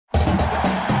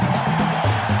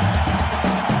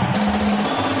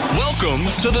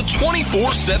Welcome to the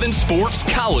 24/7 Sports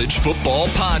College Football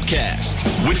Podcast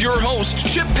with your hosts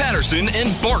Chip Patterson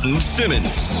and Barton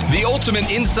Simmons. The ultimate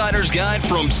insider's guide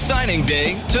from signing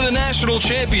day to the national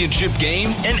championship game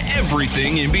and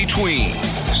everything in between.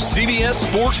 CBS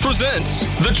Sports presents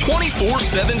the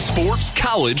 24/7 Sports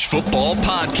College Football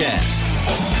Podcast.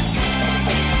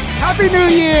 Happy New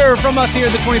Year from us here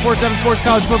at the 24/7 Sports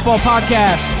College Football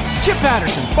Podcast. Chip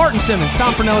Patterson, Barton Simmons,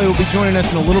 Tom Fornelli will be joining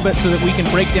us in a little bit so that we can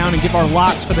break down and give our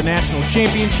locks for the national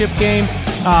championship game.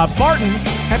 Barton,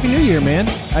 Happy New Year, man.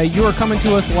 You are coming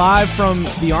to us live from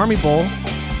the Army Bowl.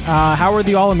 How are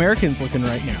the All-Americans looking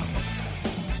right now?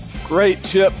 Great,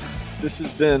 Chip. This has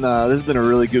been a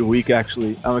really good week,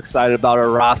 actually. I'm excited about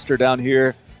our roster down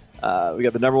here. We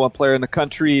got the number one player in the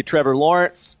country, Trevor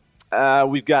Lawrence.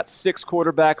 We've got 6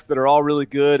 quarterbacks that are all really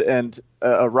good, and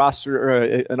a roster or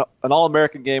an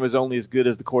All-American game is only as good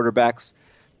as the quarterbacks,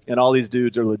 and all these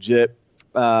dudes are legit.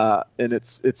 And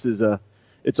it's a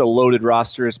loaded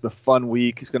roster. It's been a fun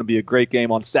week. It's going to be a great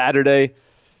game on Saturday.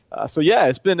 So yeah,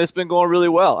 it's been going really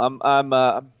well.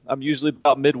 I'm usually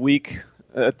about midweek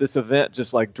at this event,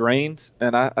 just like drained,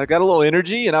 and I got a little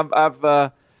energy, and I'm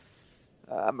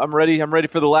ready. I'm ready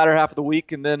for the latter half of the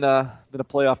week, and then a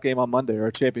playoff game on Monday, or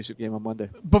a championship game on Monday.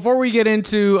 Before we get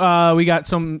into, we got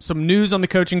some news on the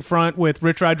coaching front with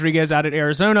Rich Rodriguez out at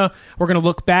Arizona. We're going to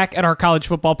look back at our college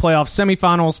football playoff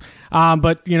semifinals.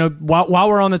 But while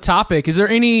we're on the topic, is there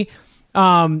any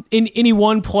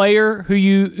one player who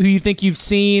you think you've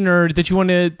seen or that you want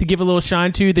to give a little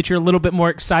shine to that you're a little bit more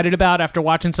excited about after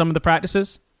watching some of the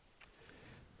practices?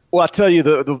 Well, I'll tell you,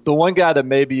 the one guy that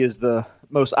maybe is the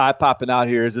most eye-popping out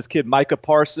here is this kid, Micah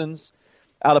Parsons,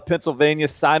 out of Pennsylvania,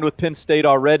 signed with Penn State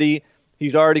already.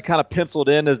 He's already kind of penciled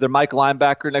in as their Mike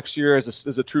linebacker next year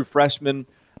as a true freshman,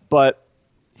 but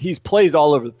he plays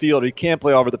all over the field. He can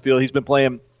play all over the field. He's been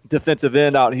playing defensive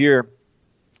end out here,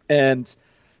 and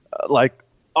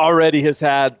already has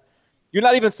had – you're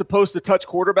not even supposed to touch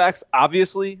quarterbacks,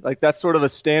 obviously. Like, that's sort of a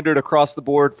standard across the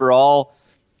board for all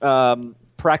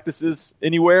practices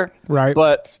anywhere. Right.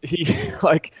 But he –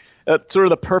 sort of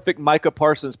the perfect Micah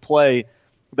Parsons play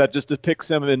that just depicts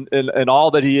him in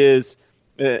all that he is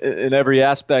in every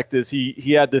aspect is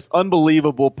he had this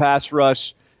unbelievable pass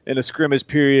rush in a scrimmage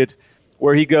period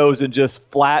where he goes and just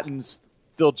flattens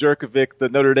Phil Jerkovic, the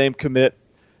Notre Dame commit,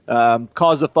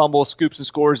 causes a fumble, scoops and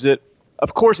scores it.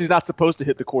 Of course, he's not supposed to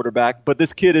hit the quarterback, but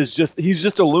this kid he's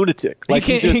just a lunatic. Like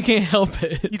he can't help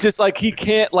it. He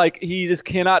just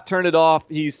cannot turn it off.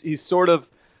 He's sort of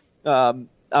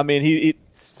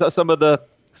some of the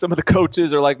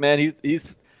coaches are like, man,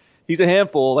 he's a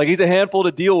handful. Like, he's a handful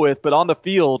to deal with, but on the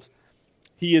field,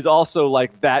 he is also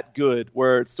like that good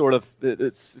where it's sort of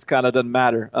it's kind of doesn't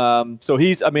matter. So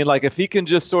if he can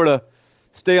just sort of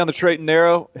stay on the straight and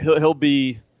narrow, he'll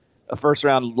be a first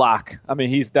round lock. I mean,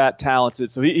 he's that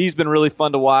talented. So he's been really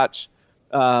fun to watch.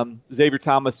 Xavier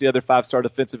Thomas, the other 5-star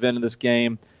defensive end in this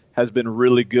game, has been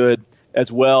really good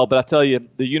as well. But I tell you,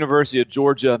 the University of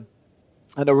Georgia,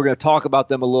 I know we're going to talk about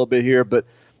them a little bit here, but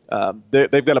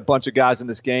they've got a bunch of guys in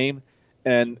this game,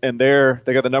 and they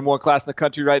got the number one class in the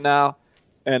country right now.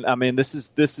 And I mean, this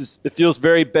is it feels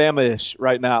very Bama-ish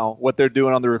right now what they're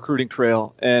doing on the recruiting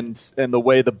trail, and the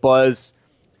way the buzz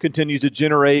continues to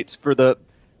generate for the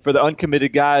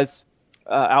uncommitted guys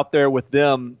out there with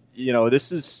them.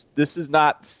 This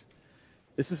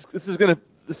has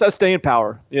staying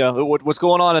power. What's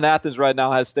going on in Athens right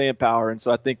now has staying power, and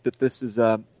so I think that this is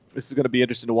going to be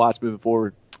interesting to watch moving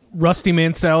forward. Rusty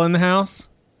Mansell in the house.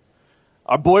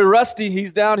 Our boy Rusty,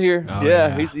 he's down here. Oh,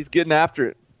 yeah, he's getting after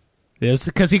it. Yes,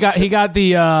 because he got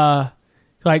the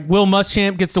Will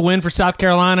Muschamp gets the win for South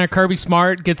Carolina. Kirby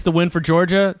Smart gets the win for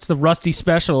Georgia. It's the Rusty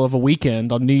special of a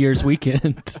weekend on New Year's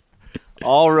weekend.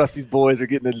 All Rusty's boys are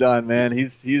getting it done, man.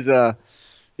 It's been.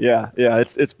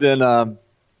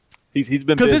 He's been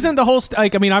because isn't the whole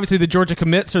obviously the Georgia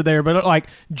commits are there, but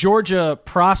Georgia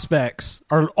prospects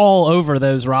are all over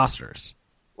those rosters.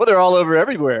 Well, they're all over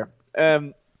everywhere,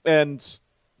 and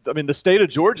the state of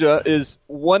Georgia is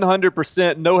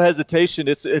 100% no hesitation.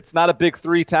 It's not a big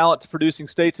 3 talent producing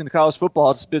states in college football.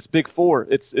 It's big 4.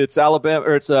 It's Alabama,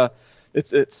 or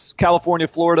it's California,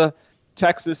 Florida,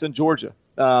 Texas, and Georgia.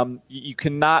 You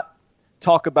cannot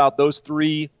talk about those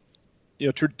 3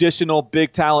 traditional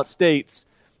big talent states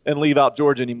and leave out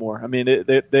Georgia anymore. I mean,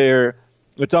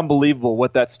 it's unbelievable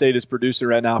what that state is producing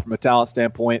right now from a talent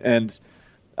standpoint. And,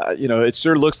 it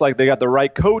sure looks like they got the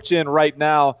right coach in right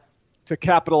now to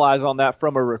capitalize on that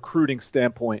from a recruiting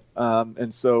standpoint.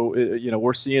 And so,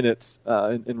 we're seeing it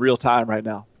in real time right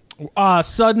now.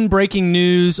 Sudden breaking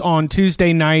news on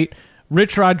Tuesday night.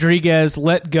 Rich Rodriguez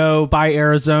let go by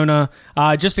Arizona.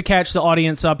 Just to catch the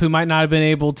audience up who might not have been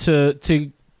able to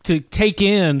take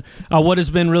in what has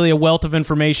been really a wealth of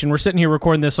information. We're sitting here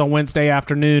recording this on Wednesday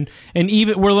afternoon, and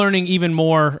we're learning even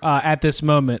more at this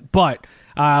moment. But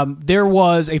there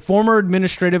was a former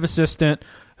administrative assistant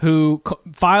who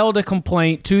filed a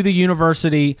complaint to the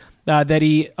university that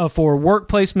he for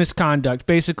workplace misconduct.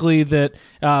 Basically, that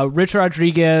Rich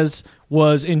Rodriguez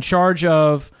was in charge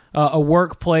of a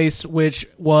workplace which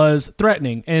was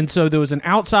threatening, and so there was an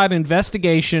outside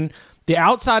investigation. The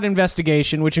outside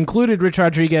investigation, which included Rich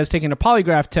Rodriguez taking a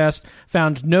polygraph test,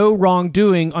 found no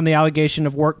wrongdoing on the allegation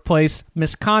of workplace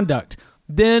misconduct.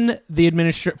 Then the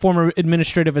former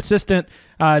administrative assistant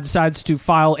decides to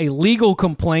file a legal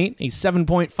complaint, a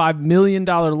 $7.5 million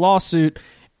lawsuit,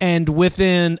 and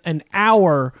within an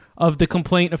hour of the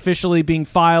complaint officially being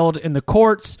filed in the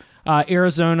courts,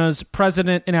 Arizona's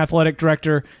president and athletic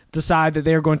director decide that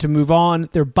they're going to move on.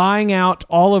 They're buying out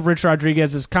all of Rich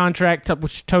Rodriguez's contract,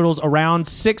 which totals around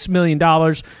 $6 million.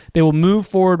 They will move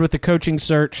forward with the coaching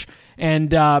search.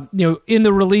 And in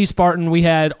the release, Barton, we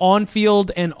had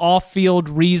on-field and off-field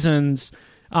reasons.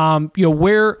 How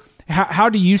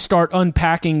do you start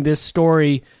unpacking this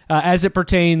story as it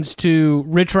pertains to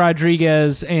Rich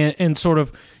Rodriguez and sort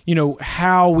of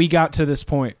how we got to this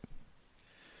point?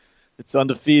 It's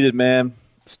undefeated, man.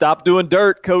 Stop doing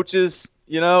dirt, coaches.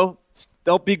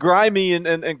 Don't be grimy,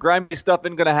 and grimy stuff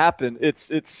isn't going to happen.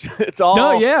 It's all.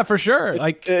 No, yeah, for sure.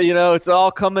 It's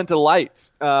all coming to light.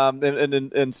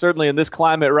 And certainly in this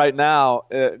climate right now,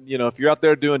 if you're out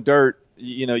there doing dirt,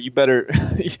 you better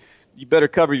you better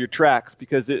cover your tracks,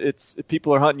 because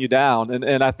people are hunting you down.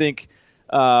 And I think,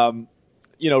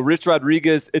 Rich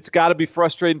Rodriguez, it's got to be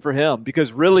frustrating for him,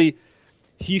 because really,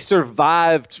 he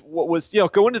survived what was,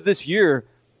 going into this year.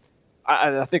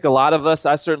 I think a lot of us,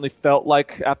 I certainly felt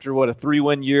like after a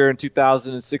 3-win year in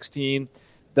 2016,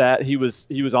 that he was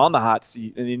on the hot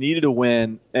seat and he needed a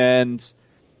win. And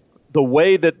the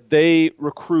way that they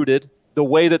recruited, the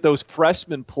way that those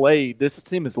freshmen played, this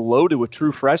team is loaded with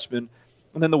true freshmen.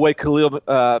 And then the way Khalil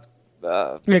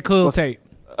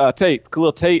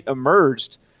Tate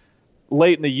emerged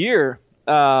late in the year,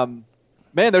 man,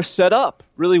 they're set up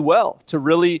really well to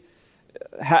really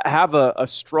have a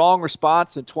strong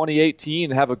response in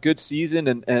 2018 and have a good season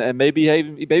and maybe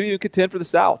even contend for the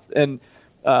South. And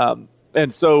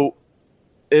so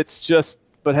it's just,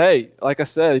 but hey, like I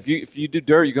said, if you do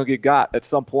dirt, you're going to get got at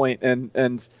some point.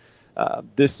 And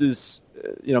this is,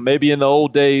 maybe in the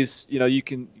old days, you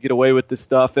can get away with this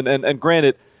stuff. And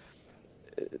granted,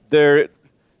 the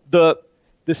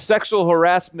sexual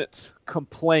harassment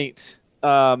complaint,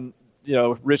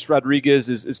 Rich Rodriguez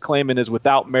is claiming is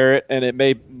without merit, and it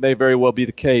may very well be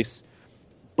the case,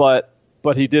 but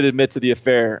he did admit to the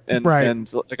affair, and right.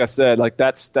 And like I said,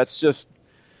 that's just,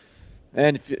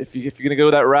 and if you're gonna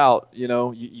go that route, you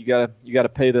gotta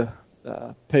pay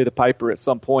the piper at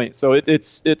some point. So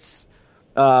it's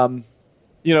gonna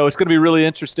be really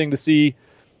interesting to see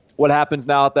what happens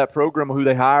now at that program, who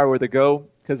they hire, where they go,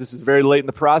 because this is very late in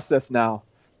the process now.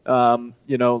 A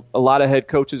lot of head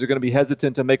coaches are going to be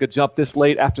hesitant to make a jump this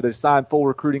late after they've signed full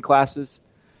recruiting classes.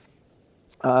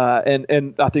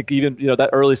 And I think even,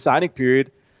 that early signing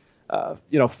period,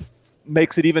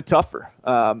 makes it even tougher.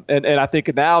 And I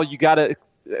think now you got to,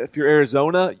 if you're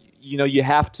Arizona, you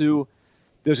have to,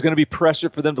 there's going to be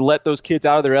pressure for them to let those kids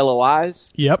out of their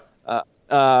LOIs. Yep.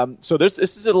 So this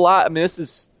is a lot. I mean, this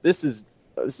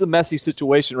is a messy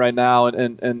situation right now,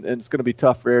 and it's going to be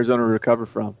tough for Arizona to recover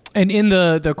from. And in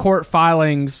the court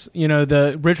filings,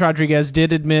 the Rich Rodriguez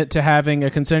did admit to having a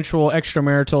consensual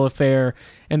extramarital affair,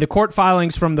 and the court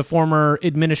filings from the former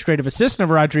administrative assistant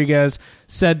of Rodriguez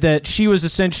said that she was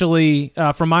essentially,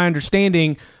 from my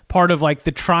understanding, part of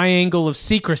the triangle of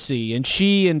secrecy, and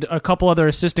she and a couple other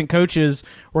assistant coaches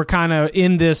were kind of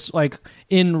in this,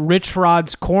 in Rich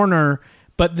Rod's corner.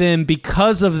 But then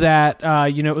because of that,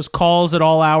 it was calls at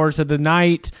all hours of the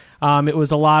night. It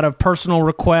was a lot of personal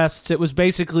requests. It was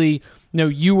basically,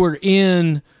 you were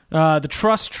in the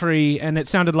trust tree, and it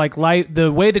sounded like life.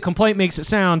 The way the complaint makes it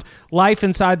sound, life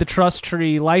inside the trust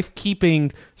tree, life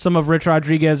keeping some of Rich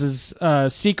Rodriguez's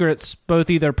secrets, both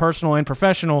either personal and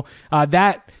professional.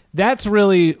 That's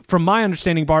really, from my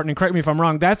understanding, Barton, and correct me if I'm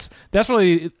wrong, that's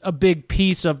really a big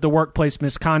piece of the workplace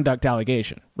misconduct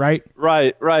allegation, right?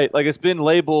 Right. It's been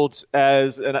labeled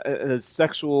as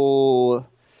sexual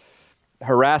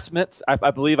harassment.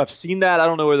 I believe I've seen that. I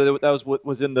don't know whether that was what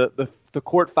was in the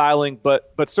court filing,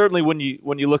 but certainly when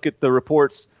you look at the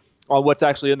reports on what's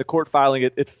actually in the court filing,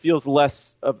 it feels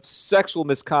less of sexual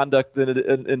misconduct than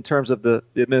in terms of the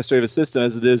administrative assistant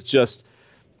as it is just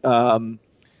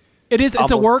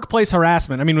It's a workplace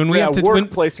harassment. I mean, when we have to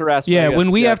workplace harassment. Yeah, when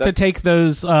we have to take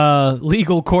those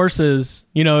legal courses,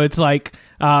 it's like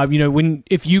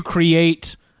if you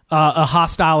create a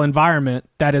hostile environment,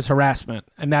 that is harassment,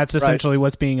 and that's essentially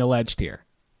what's being alleged here.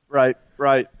 Right.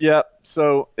 Yeah.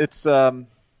 So it's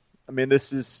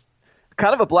this is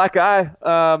kind of a black eye.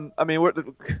 A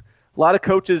lot of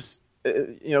coaches,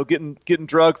 getting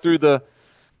drugged through the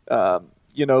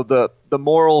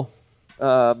moral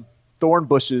thorn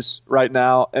bushes right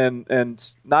now,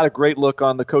 and not a great look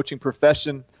on the coaching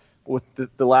profession with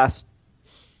the last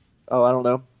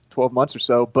 12 months or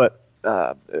so. But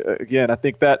again, I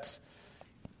think that's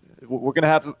we're going to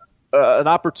have an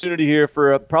opportunity here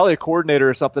for probably a coordinator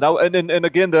or something. And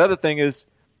again, the other thing is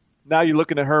now you're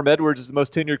looking at Herm Edwards as the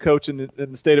most tenured coach in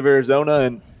the state of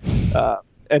Arizona,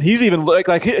 and he's even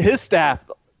like his staff.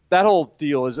 That whole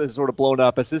deal is sort of blown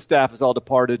up as his staff has all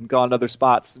departed and gone to other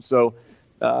spots. And so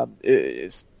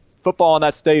football in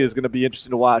that state is going to be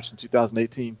interesting to watch in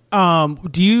 2018.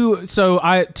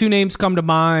 Two names come to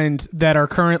mind that are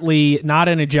currently not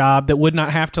in a job that would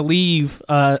not have to leave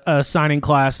a signing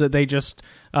class that they just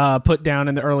put down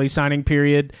in the early signing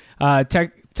period.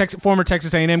 Former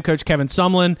Texas A&M coach Kevin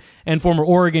Sumlin and former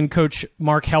Oregon coach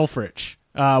Mark Helfrich.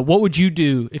 What would you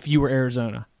do if you were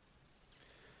Arizona?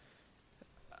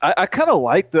 I kind of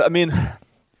like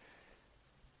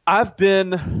I've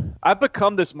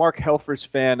become this Mark Helfrich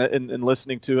fan in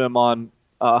listening to him on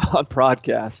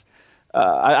podcasts.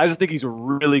 I just think he's a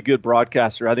really good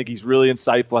broadcaster. I think he's really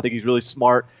insightful. I think he's really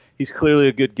smart. He's clearly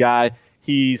a good guy.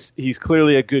 He's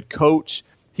clearly a good coach.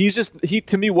 He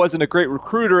to me wasn't a great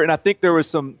recruiter, and I think there was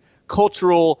some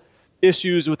cultural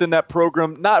issues within that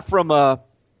program. Not from I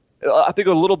think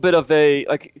a little bit of a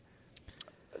like.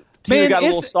 Team got a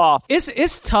little soft.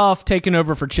 It's tough taking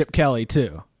over for Chip Kelly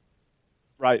too.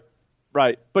 Right.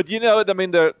 But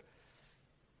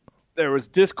there was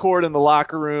discord in the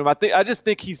locker room. I just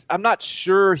think I'm not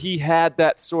sure he had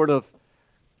that sort of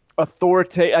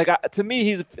authority. To me,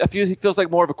 he feels like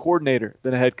more of a coordinator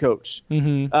than a head coach.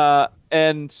 Mm-hmm.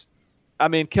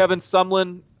 Kevin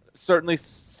Sumlin certainly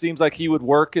seems like he would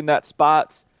work in that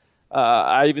spot.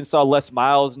 I even saw Les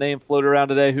Miles' name float around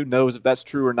today. Who knows if that's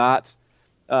true or not?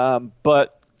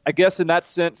 But I guess in that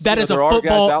sense, that is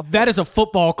a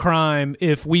football crime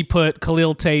if we put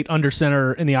Khalil Tate under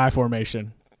center in the I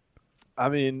formation. I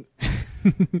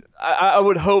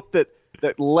would hope that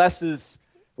Les's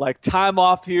time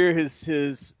off here,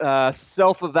 his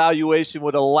self-evaluation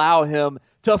would allow him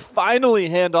to finally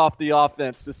hand off the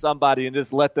offense to somebody and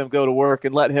just let them go to work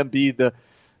and let him be the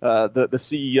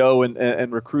CEO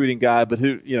and recruiting guy. But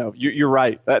you're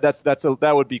right.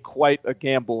 That would be quite a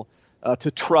gamble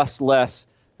to trust Les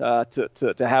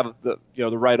to have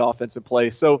the right offense in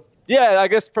place. So yeah, I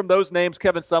guess from those names,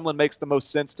 Kevin Sumlin makes the most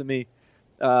sense to me.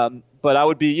 But I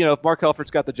would be, if Mark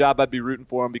Helfrich's got the job, I'd be rooting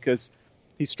for him because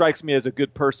he strikes me as a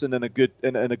good person and a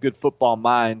good football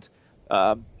mind.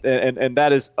 And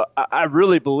that is, I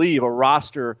really believe, a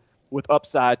roster with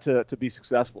upside to be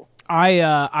successful.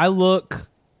 I look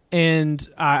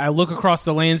across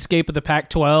the landscape of the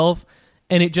Pac-12,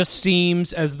 and it just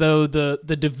seems as though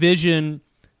the division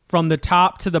from the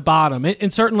top to the bottom,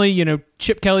 and certainly,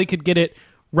 Chip Kelly could get it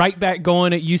right back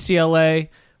going at UCLA,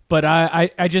 but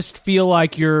I just feel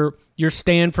like your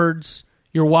Stanfords,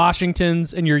 your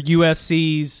Washingtons, and your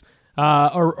USCs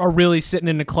are really sitting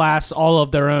in a class all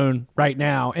of their own right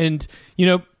now. And,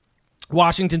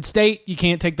 Washington State, you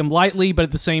can't take them lightly, but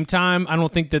at the same time, I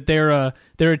don't think that they're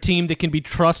a team that can be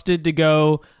trusted to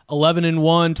go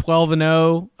 11-1,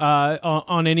 12-0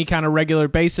 on any kind of regular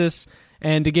basis.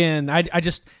 And again,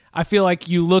 I feel like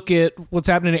you look at what's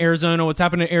happening in Arizona, what's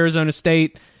happening in Arizona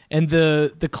State, and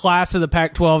the class of the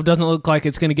Pac-12 doesn't look like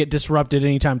it's going to get disrupted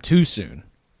anytime too soon.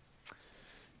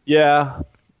 Yeah,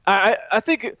 I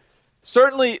think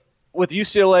certainly with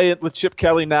UCLA with Chip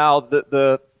Kelly now,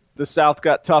 the South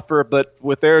got tougher, but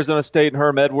with Arizona State and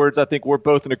Herm Edwards, I think we're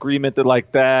both in agreement that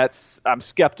I'm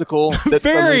skeptical. That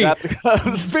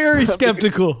very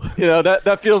skeptical.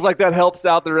 That feels like that helps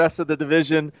out the rest of the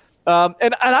division.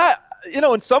 And I,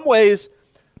 in some ways,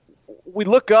 we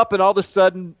look up and all of a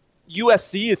sudden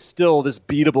USC is still this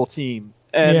beatable team,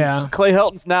 and Clay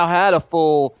Helton's now had a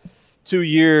full 2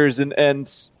 years and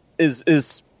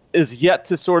is yet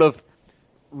to sort of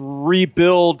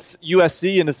rebuild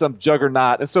USC into some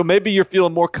juggernaut. And so maybe you're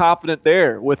feeling more confident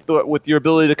there with your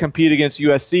ability to compete against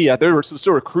USC. They're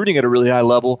still recruiting at a really high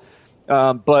level,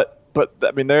 but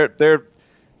I mean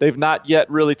they've not yet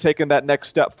really taken that next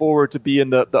step forward to be in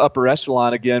the upper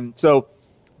echelon again. So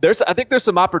I think there's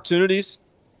some opportunities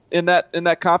in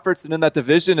that conference and in that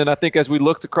division. And I think as we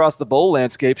looked across the bowl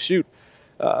landscape,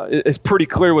 it's pretty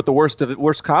clear what the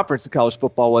worst conference in college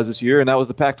football was this year, and that was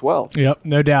the Pac-12. Yep,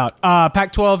 no doubt.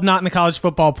 Pac-12 not in the college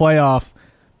football playoff,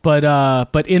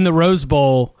 but in the Rose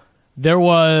Bowl, there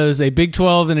was a Big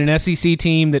 12 and an SEC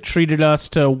team that treated us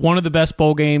to one of the best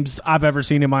bowl games I've ever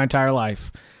seen in my entire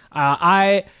life.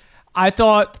 I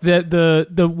thought that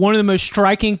the one of the most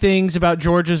striking things about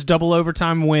Georgia's double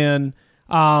overtime win.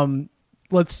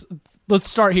 Let's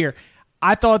start here.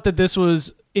 I thought that this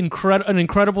was an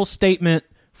incredible statement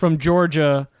from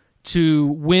Georgia to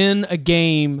win a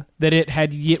game that it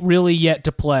had really yet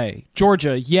to play.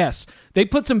 Georgia, yes, they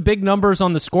put some big numbers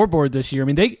on the scoreboard this year. I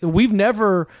mean, we've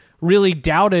never really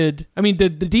doubted. I mean, the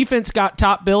defense got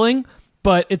top billing,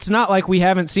 but it's not like we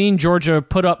haven't seen Georgia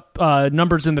put up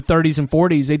numbers in the 30s and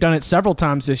 40s. They've done it several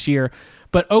times this year.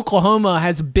 But Oklahoma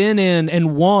has been in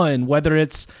and won, whether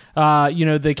it's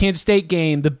the Kansas State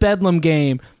game, the Bedlam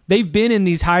game. They've been in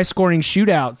these high-scoring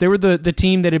shootouts. They were the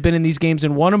team that had been in these games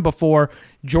and won them before.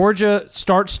 Georgia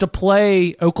starts to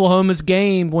play Oklahoma's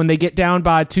game when they get down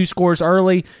by 2 scores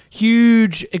early.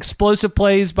 Huge, explosive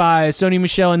plays by Sony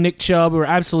Michel and Nick Chubb, who are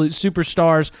absolute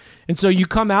superstars. And so you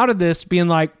come out of this being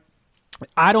like,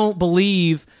 I don't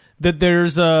believe that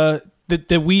there's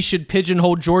that we should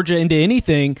pigeonhole Georgia into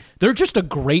anything. They're just a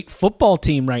great football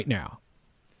team right now.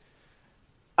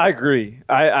 I agree.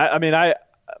 I mean,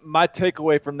 my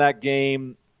takeaway from that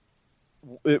game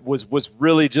was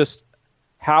really just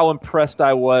how impressed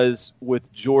I was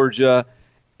with Georgia,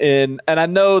 and I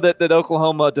know that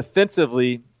Oklahoma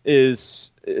defensively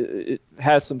it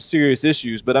has some serious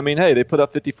issues, but I mean, hey, they put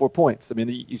up 54 points. I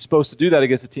mean, you're supposed to do that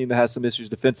against a team that has some issues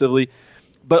defensively,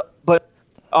 but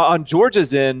on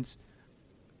Georgia's end,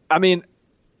 I mean,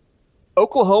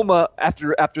 Oklahoma,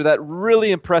 after that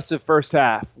really impressive first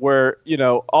half, where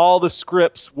all the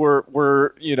scripts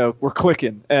were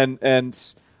clicking,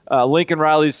 and Lincoln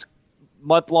Riley's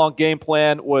month-long game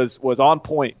plan was on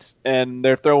point, and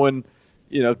they're throwing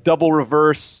double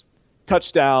reverse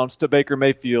touchdowns to Baker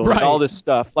Mayfield and all this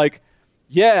stuff. Like,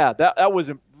 yeah, that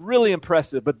was really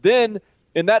impressive. But then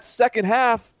in that second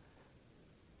half,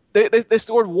 they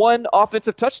scored one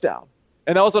offensive touchdown,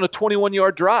 and that was on a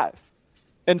 21-yard drive.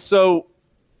 And so,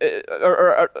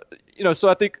 so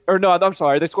I think, or no, I'm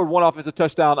sorry, they scored one offensive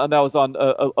touchdown, and that was on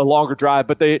a longer drive.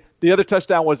 But the other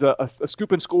touchdown was a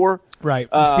scoop and score, right,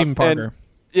 from Stephen Parker.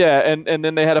 And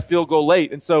then they had a field goal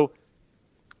late. And so,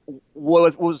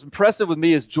 what was impressive with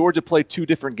me is Georgia played 2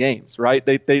 different games. Right,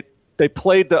 they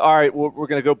played all right, we're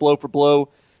going to go blow for blow,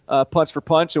 punch for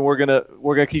punch, and we're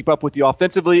gonna keep up with you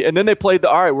offensively. And then they played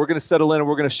all right, we're going to settle in and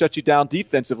we're going to shut you down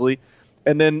defensively.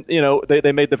 And then,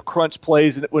 they made the crunch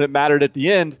plays when it mattered at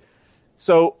the end.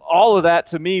 So all of that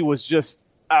to me was just,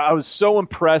 I was so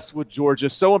impressed with Georgia,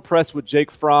 so impressed with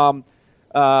Jake Fromm,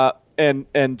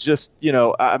 and just,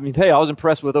 I mean, hey, I was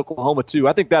impressed with Oklahoma too.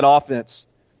 I think that offense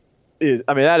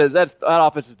that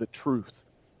offense is the truth.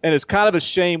 And it's kind of a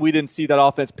shame we didn't see that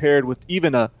offense paired with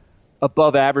even a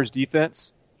above average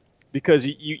defense, because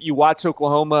you watch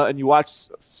Oklahoma and you watch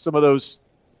some of those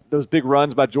big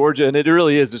runs by Georgia, and it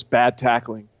really is just bad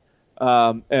tackling.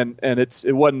 And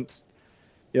it wasn't,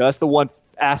 that's the one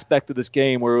aspect of this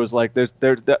game where it was like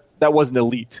that wasn't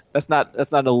elite. That's not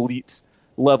an elite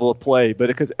level of play, but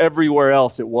because everywhere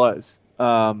else it was.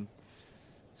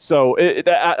 So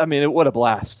what a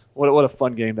blast! What a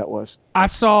fun game that was. I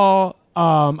saw.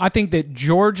 I think that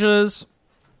Georgia's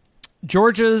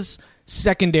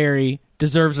secondary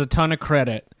deserves a ton of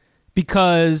credit,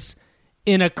 because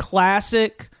in a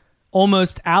classic,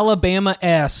 almost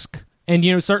Alabama-esque,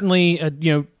 and certainly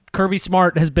Kirby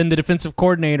Smart has been the defensive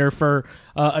coordinator for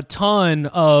a ton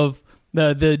of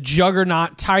the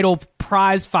juggernaut title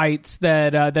prize fights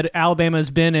that Alabama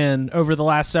has been in over the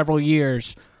last several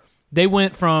years. They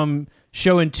went from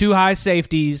showing 2 high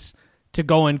safeties to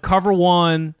going cover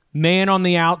 1, man on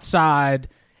the outside,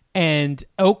 and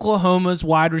Oklahoma's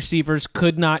wide receivers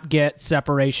could not get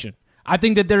separation. I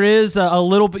think that there is a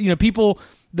little bit,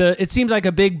 it seems like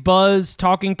a big buzz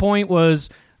talking point was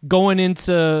going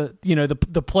into,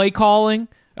 the play calling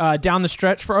down the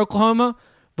stretch for Oklahoma.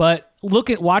 But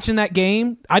watching that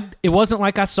game, it wasn't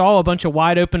like I saw a bunch of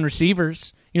wide open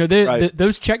receivers.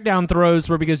 Those check down throws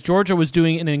were because Georgia was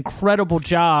doing an incredible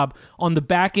job on the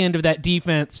back end of that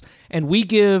defense, and we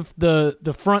give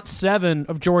the front 7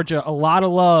 of Georgia a lot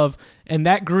of love. And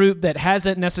that group that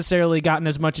hasn't necessarily gotten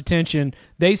as much attention,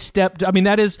 they stepped. I mean,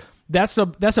 that's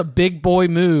a big boy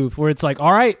move where it's like,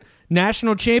 all right,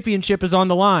 national championship is on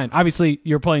the line. Obviously,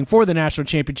 you're playing for the national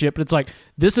championship, but it's like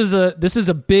this is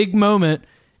a big moment.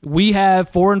 We have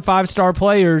 4 and 5 star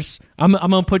players. I'm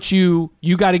gonna put you.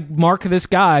 You got to mark this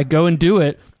guy. Go and do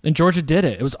it. And Georgia did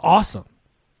it. It was awesome.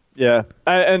 Yeah,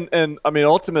 and I mean,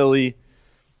 ultimately,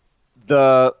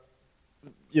 where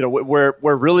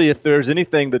really, if there's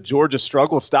anything that Georgia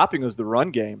struggled stopping, was the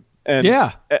run game.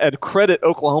 And credit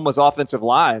Oklahoma's offensive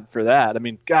line for that. I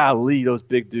mean, golly, those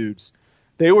big dudes.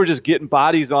 They were just getting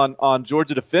bodies on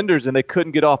Georgia defenders, and they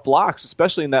couldn't get off blocks,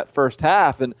 especially in that first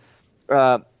half. And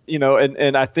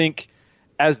and I think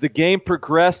as the game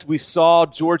progressed, we saw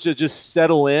Georgia just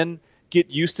settle in,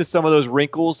 get used to some of those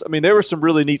wrinkles. I mean, there was some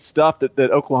really neat stuff that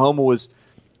Oklahoma was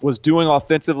doing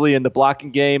offensively in the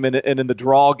blocking game and in the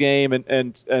draw game,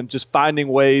 and just finding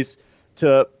ways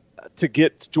to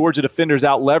get Georgia defenders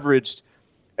out leveraged.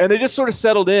 And they just sort of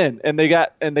settled in, and they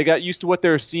got used to what they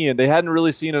were seeing. They hadn't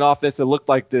really seen an offense that looked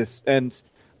like this. And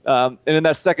in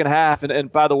that second half,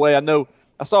 and by the way, I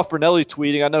saw Fornelli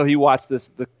tweeting. I know he watched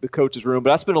the coach's room,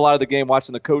 but I spent a lot of the game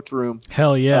watching the coach room.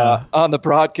 Hell yeah, on the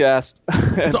broadcast.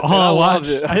 That's all I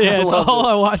watched. It's all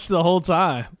I watched the whole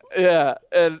time. Yeah,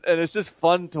 and it's just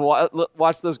fun to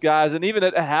watch those guys. And even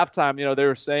at halftime, they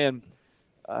were saying,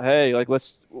 hey, like, what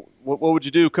would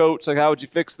you do, coach? Like, how would you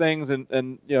fix things?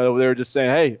 And they were just saying,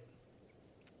 hey,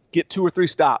 get 2 or 3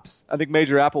 stops. I think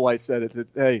Major Applewhite said it.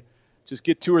 Hey, just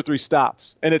get 2 or 3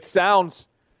 stops. And it sounds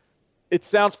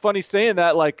funny saying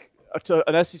that, like, to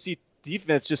an SEC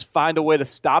defense, just find a way to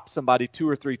stop somebody 2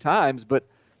 or 3 times. But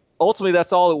ultimately,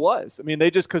 that's all it was. I mean,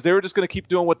 because they were just going to keep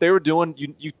doing what they were doing.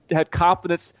 You had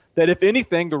confidence that, if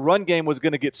anything, the run game was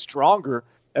going to get stronger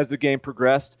as the game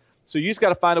progressed. So you just got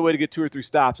to find a way to get 2 or 3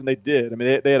 stops, and they did. I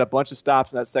mean, they had a bunch of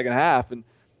stops in that second half, and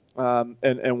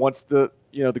once the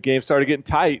game started getting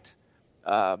tight,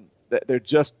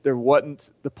 there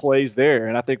wasn't the plays there,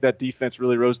 and I think that defense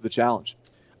really rose to the challenge.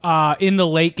 In the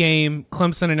late game,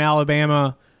 Clemson and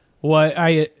Alabama,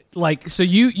 so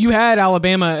you had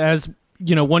Alabama as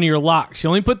one of your locks. You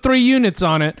only put 3 units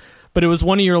on it, but it was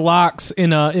one of your locks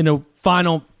in a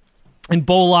final in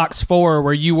Bowl Locks 4,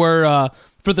 where you were.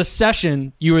 For the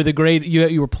session, you were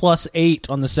you were +8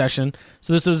 on the session.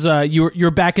 So this was you're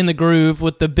back in the groove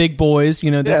with the big boys.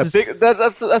 That's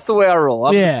the way I roll.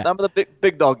 I'm the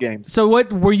big dog games. So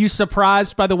what were you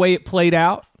surprised by the way it played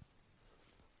out?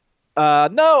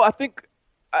 No, I think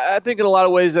in a lot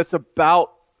of ways that's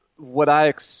about what I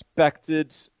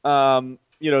expected.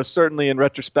 Certainly in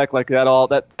retrospect, like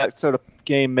that sort of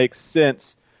game makes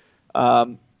sense.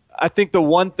 I think the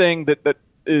one thing that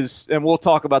is, and we'll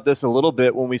talk about this a little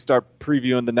bit when we start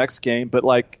previewing the next game, but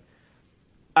like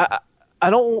I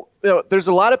don't, there's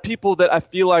a lot of people that I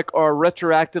feel like are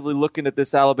retroactively looking at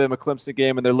this Alabama Clemson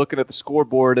game, and they're looking at the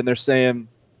scoreboard and they're saying,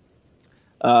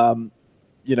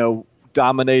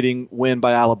 dominating win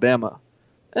by Alabama.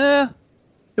 It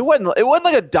wasn't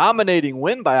like a dominating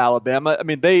win by Alabama. I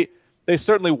mean, they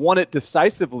certainly won it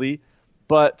decisively,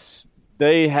 but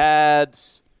they had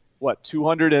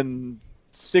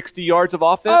 260 yards of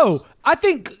offense. Oh, I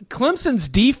think Clemson's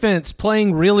defense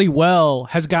playing really well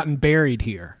has gotten buried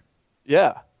here.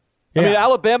 Yeah. I mean,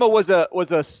 Alabama was an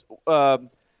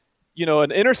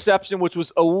interception, which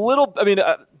was a little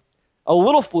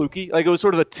fluky. Like, it was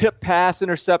sort of a tip pass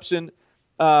interception,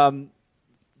 and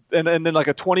then like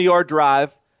a 20-yard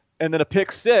drive, and then a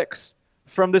pick six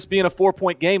from this being a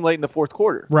 4-point game late in the fourth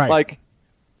quarter. Right. Like,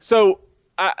 so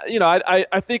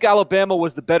I think Alabama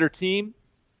was the better team.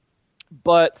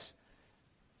 But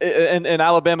and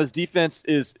Alabama's defense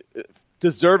is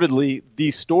deservedly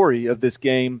the story of this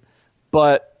game.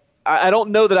 But I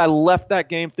don't know that I left that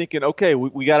game thinking, okay,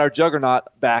 we got our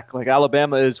juggernaut back. Like,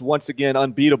 Alabama is once again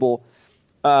unbeatable.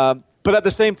 But at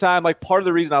the same time, like, part of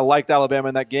the reason I liked Alabama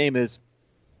in that game is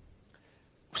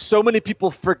so many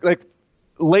people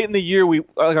late in the year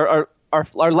our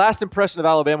last impression of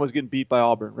Alabama was getting beat by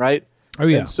Auburn, right? Oh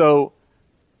yeah. And so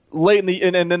late in the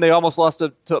and then they almost lost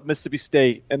to Mississippi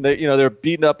State, and they're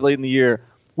beaten up late in the year.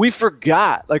 We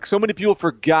forgot, like, so many people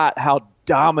forgot how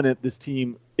dominant this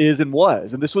team is and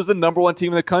was, and this was the number 1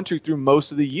 team in the country through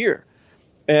most of the year,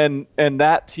 and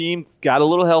that team got a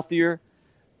little healthier,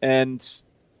 and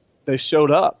they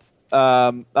showed up.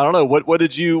 I don't know, what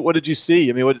did you see?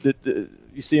 I mean, what did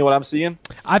you see? What I'm seeing?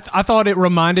 I thought it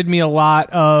reminded me a lot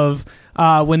of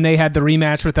when they had the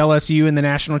rematch with LSU in the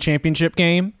national championship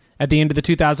game at the end of the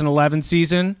 2011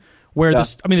 season, where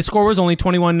the score was only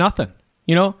 21-0.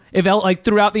 If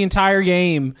throughout the entire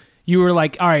game, you were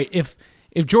like, all right, if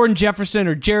Jordan Jefferson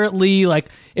or Jarrett Lee, like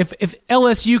if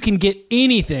LSU can get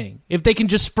anything, if they can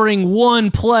just spring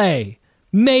one play,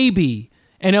 maybe,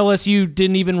 and LSU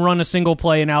didn't even run a single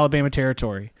play in Alabama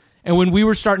territory. And when we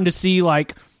were starting to see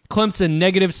like Clemson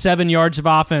 -7 yards of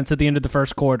offense at the end of the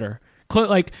first quarter,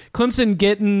 Clemson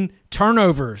getting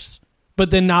turnovers,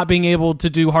 but then not being able to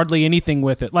do hardly anything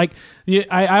with it. Like,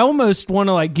 I almost want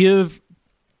to give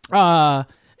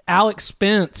Alex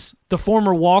Spence, the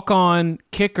former walk-on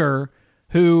kicker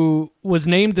who was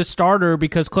named the starter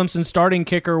because Clemson's starting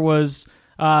kicker was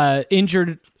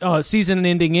injured,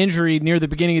 season-ending injury near the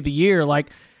beginning of the year. Like,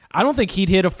 I don't think he'd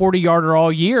hit a 40-yarder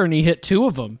all year, and he hit 2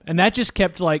 of them. And that just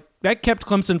kept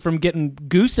Clemson from getting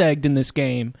goose-egged in this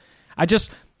game. I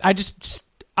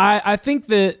think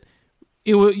that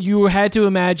you had to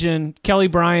imagine Kelly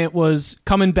Bryant was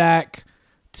coming back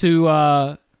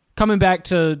to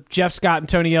Jeff Scott and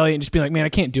Tony Elliott and just being like, man, I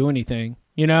can't do anything.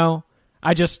 You know,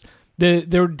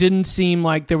 there didn't seem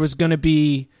like there was going to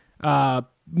be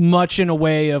much in a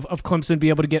way of Clemson be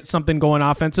able to get something going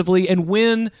offensively. And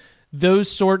when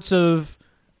those sorts of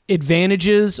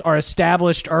advantages are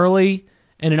established early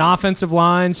and an offensive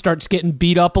line starts getting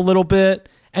beat up a little bit,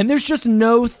 and there's just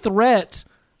no threat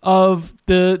of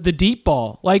the deep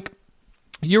ball. Like,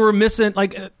 you were missing,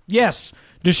 yes,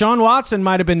 Deshaun Watson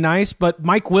might have been nice, but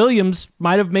Mike Williams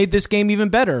might have made this game even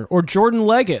better, or Jordan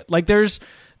Leggett. Like, there's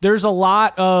a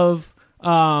lot of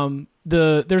the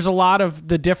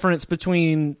difference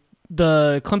between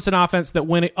the Clemson offense that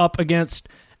went up against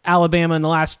Alabama in the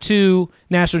last 2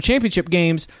 national championship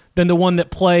games than the one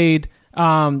that played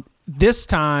this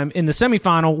time in the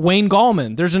semifinal, Wayne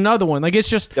Gallman. There's another one. Like, it's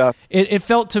just, it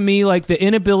felt to me like the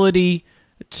inability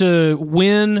to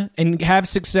win and have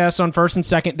success on first and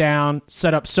second down,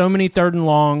 set up so many third and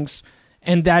longs,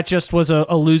 and that just was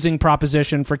a losing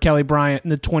proposition for Kelly Bryant in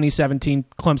the 2017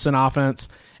 Clemson offense.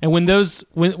 And when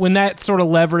that sort of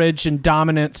leverage and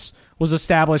dominance was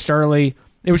established early,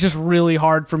 it was just really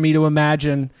hard for me to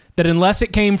imagine that unless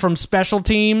it came from special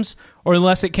teams or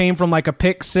unless it came from like a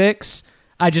pick six,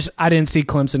 I didn't see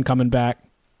Clemson coming back.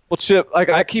 Well, Chip,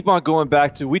 I keep on going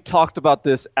back to, we talked about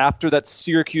this after that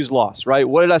Syracuse loss, right?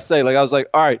 What did I say? I was like,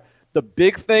 all right, the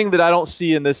big thing that I don't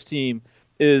see in this team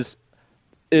is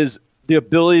the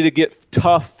ability to get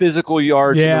tough physical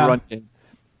yards in the run game.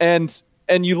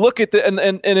 And you look at and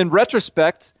in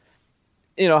retrospect,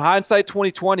 hindsight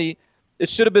 2020, it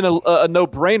should have been a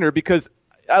no-brainer, because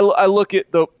I look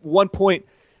at the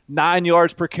 1.9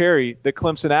 yards per carry that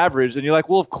Clemson averaged, and you're like,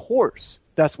 well, of course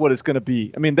that's what it's going to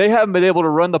be. I mean, they haven't been able to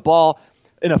run the ball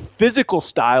in a physical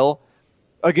style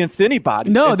against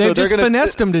anybody. No, they've just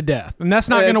finessed them to death, and that's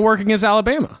not going to work against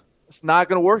Alabama. It's not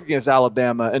going to work against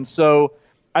Alabama. And so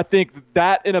I think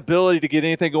that inability to get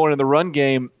anything going in the run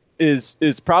game is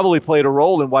probably played a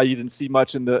role in why you didn't see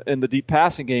much in the deep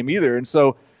passing game either. And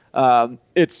so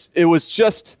it was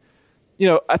just,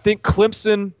 I think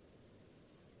Clemson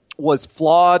was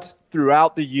flawed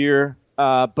throughout the year,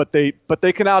 but they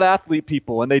can out-athlete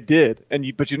people, and they did.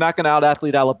 But you're not going to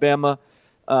out-athlete Alabama.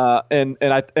 And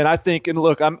I think, and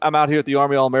look, I'm out here at the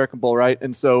Army All-American Bowl, right?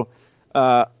 And so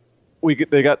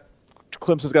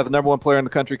Clemson's got the number 1 player in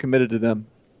the country committed to them,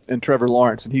 and Trevor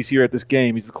Lawrence, and he's here at this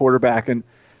game. He's the quarterback, and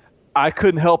I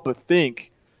couldn't help but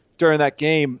think during that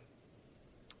game,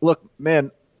 look,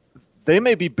 man, they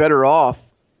may be better off.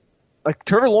 Like,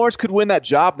 Trevor Lawrence could win that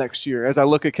job next year as I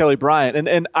look at Kelly Bryant.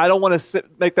 And I don't want to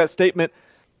make that statement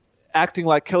acting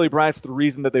like Kelly Bryant's the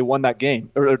reason that they won that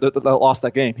game or that they lost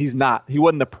that game. He's not. He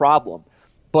wasn't the problem.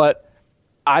 But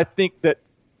I think that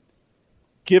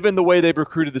given the way they've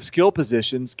recruited the skill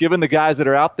positions, given the guys that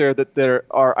are out there that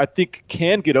are I think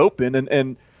can get open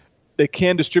and they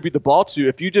can distribute the ball to,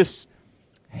 if you just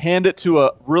hand it to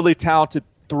a really talented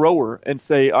thrower and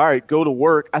say, all right, go to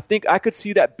work, I think I could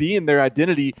see that being their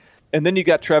identity. And then you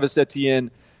got Travis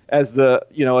Etienne as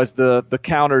the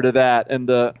counter to that,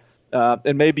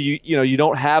 and maybe you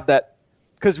don't have that,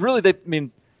 because really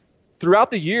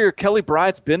throughout the year Kelly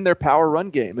Bryant's been their power run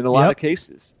game in a lot of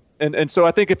cases, and so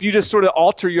I think if you just sort of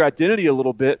alter your identity a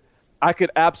little bit, I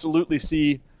could absolutely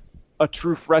see a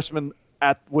true freshman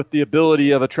with the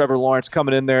ability of a Trevor Lawrence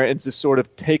coming in there and just sort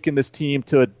of taking this team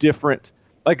to a different,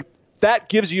 like, that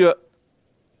gives you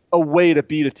a way to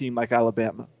beat a team like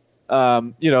Alabama.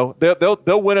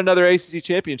 They'll win another ACC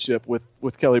championship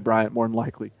with Kelly Bryant more than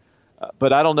likely,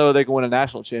 but I don't know if they can win a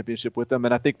national championship with them,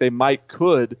 and I think they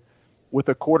could with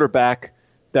a quarterback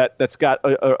that's got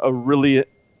a really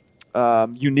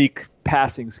unique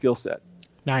passing skill set.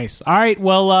 Nice. All right.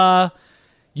 Well,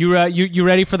 you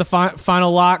ready for the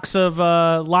final locks of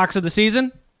the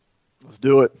season? Let's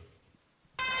do it.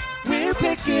 We're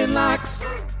picking locks.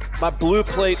 My Blue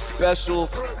Plate special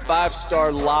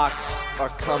 5-star locks are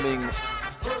coming.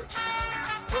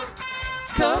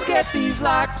 Come get these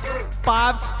locks.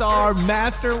 5-star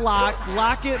master lock.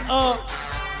 Lock it up.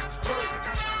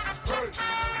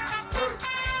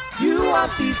 You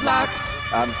want these locks?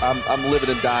 I'm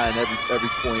living and dying every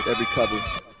point, every cover.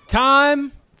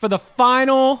 Time for the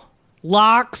final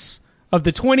locks of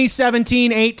the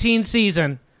 2017-18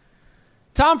 season.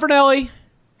 Tom Fornelli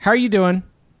How are you doing?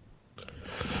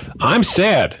 I'm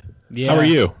sad. Yeah. How are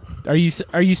you? Are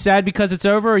you sad because it's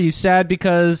over, or are you sad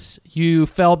because you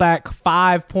fell back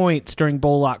 5 points during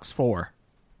Bullocks 4?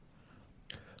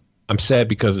 I'm sad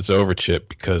because it's over, Chip,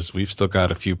 because we've still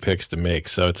got a few picks to make,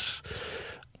 so it's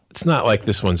not like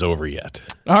this one's over yet.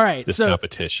 All right, this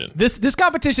competition. This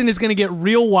competition is going to get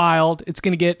real wild. It's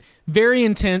going to get very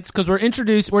intense because we're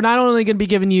not only going to be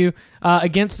giving you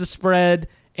against the spread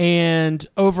and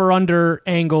over-under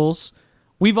angles,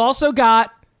 we've also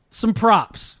got some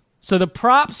props. So the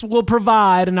props will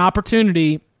provide an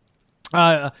opportunity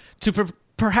to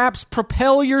perhaps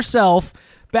propel yourself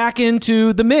back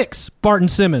into the mix. Barton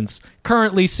Simmons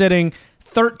currently sitting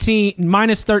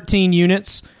minus 13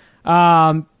 units.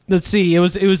 Let's see. It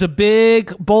was a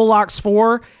big Bullocks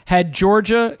 4. Had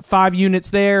Georgia 5 units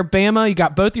there. Bama, you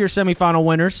got both of your semifinal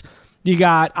winners. You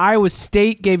got Iowa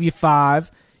State gave you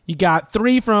 5. You got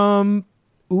 3 from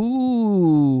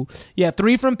Penn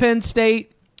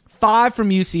State. 5 from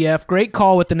UCF. Great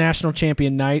call with the national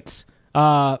champion Knights.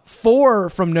 4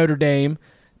 from Notre Dame.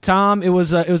 Tom, it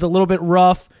was a little bit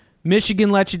rough. Michigan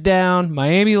let you down.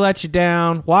 Miami let you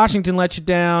down. Washington let you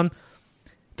down.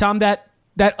 Tom, that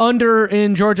under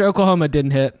in Georgia, Oklahoma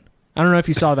didn't hit. I don't know if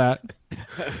you saw that.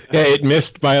 Yeah, it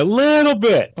missed by a little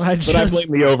bit, but I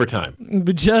blame the overtime.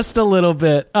 Just a little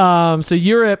bit. So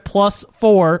you're at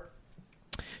 +4.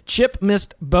 Chip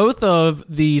missed both of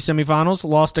the semifinals,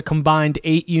 lost a combined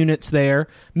 8 units there,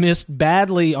 missed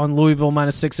badly on Louisville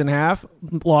 -6.5,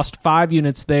 lost 5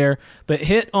 units there, but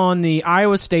hit on the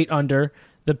Iowa State under,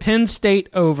 the Penn State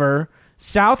over,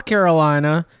 South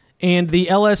Carolina, and the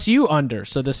LSU under.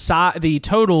 So the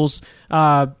totals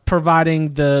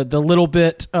providing the little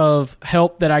bit of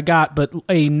help that I got, but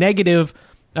a negative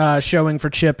showing for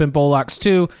Chip and Bullocks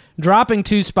 2, dropping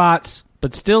 2 spots,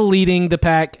 but still leading the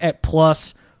pack at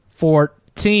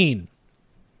 +14.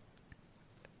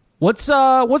 What's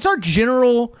our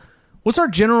general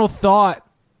thought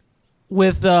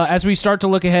with as we start to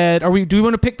look ahead? Do we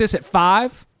want to pick this at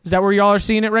 5? Is that where y'all are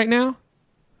seeing it right now?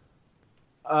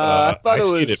 I thought it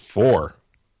was at 4.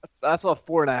 I saw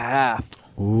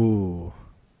 4.5. Ooh,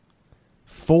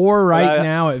 4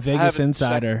 now at Vegas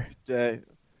Insider.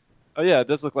 Oh yeah, it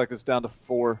does look like it's down to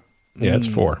 4. Yeah, it's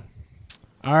 4.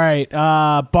 All right,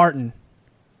 Barton.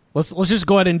 Let's just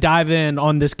go ahead and dive in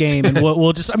on this game, and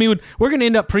we'll just. I mean, we're going to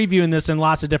end up previewing this in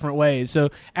lots of different ways. So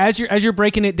as you're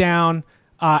breaking it down,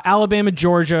 Alabama,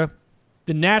 Georgia,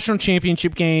 the national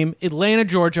championship game, Atlanta,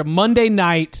 Georgia, Monday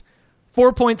night,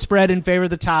 4-point spread in favor of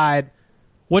the Tide.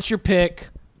 What's your pick?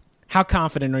 How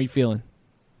confident are you feeling?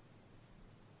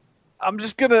 I'm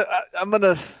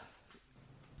gonna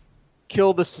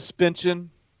kill the suspension,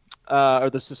 or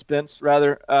the suspense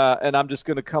rather, and I'm just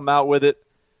gonna come out with it.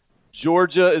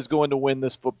 Georgia is going to win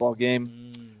this football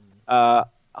game. I'll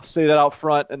say that out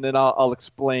front, and then I'll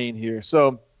explain here.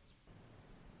 So,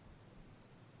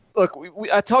 look,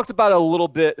 I talked about it a little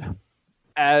bit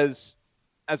as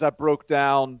I broke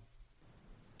down,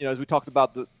 as we talked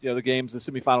about the games, the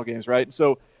semifinal games, right? And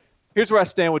so, here's where I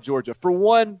stand with Georgia. For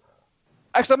one,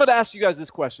 actually, I'm going to ask you guys this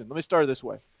question. Let me start it this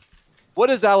way: what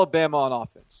is Alabama on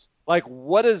offense? Like,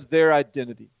 what is their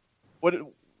identity?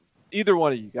 Either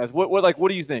one of you guys, what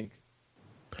do you think?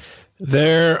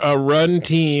 They're a run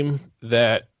team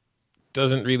that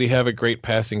doesn't really have a great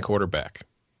passing quarterback.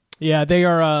 Yeah, they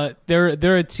are.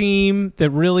 They're a team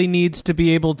that really needs to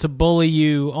be able to bully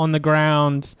you on the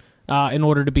ground in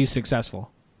order to be successful.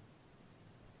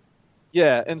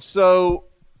 Yeah, and so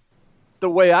the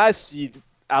way I see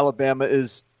Alabama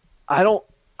is, I don't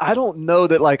know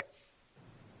that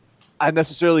I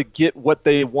necessarily get what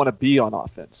they want to be on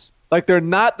offense. Like, they're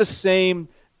not the same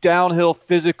downhill,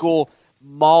 physical,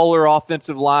 mauler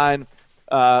offensive line,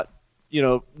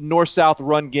 north-south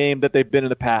run game that they've been in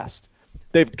the past.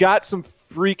 They've got some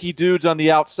freaky dudes on the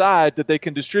outside that they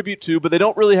can distribute to, but they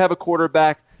don't really have a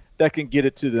quarterback that can get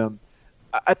it to them.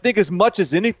 I think as much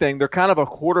as anything, they're kind of a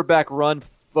quarterback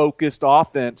run-focused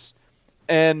offense.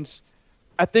 And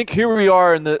I think here we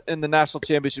are in the national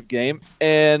championship game,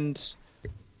 and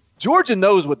Georgia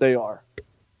knows what they are.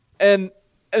 And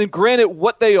granted,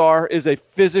 what they are is a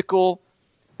physical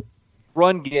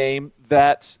run game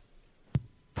that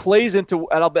plays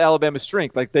into Alabama's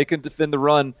strength. Like, they can defend the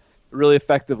run really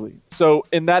effectively. So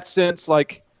in that sense, I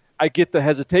get the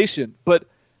hesitation. But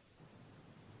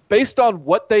based on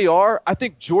what they are, I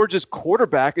think Georgia's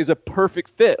quarterback is a perfect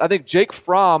fit. I think Jake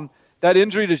Fromm, that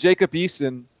injury to Jacob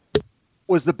Eason,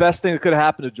 was the best thing that could have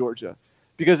happened to Georgia,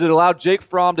 because it allowed Jake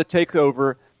Fromm to take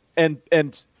over and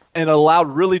allowed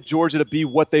really Georgia to be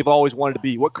what they've always wanted to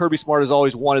be, what Kirby Smart has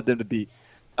always wanted them to be.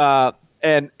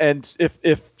 And if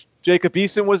Jacob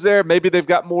Eason was there, maybe they've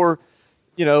got more,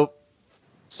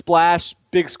 splash,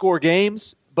 big score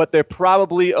games, but they're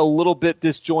probably a little bit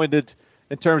disjointed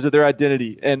in terms of their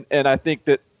identity. And I think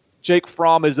that Jake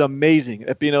Fromm is amazing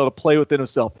at being able to play within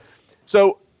himself.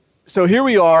 So here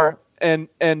we are, and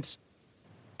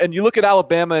you look at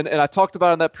Alabama, and I talked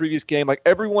about in that previous game, like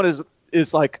everyone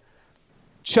is like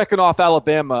checking off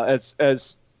Alabama as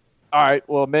all right,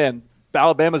 well, man,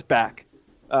 Alabama's back.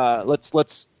 Let's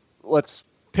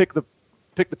pick the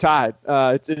tide.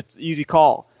 It's an easy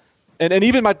call. And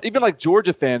even like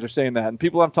Georgia fans are saying that, and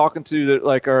people I'm talking to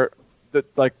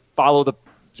that follow the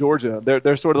Georgia,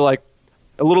 they're sort of like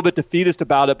a little bit defeatist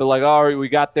about it, but like, all right, we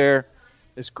got there,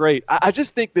 it's great. I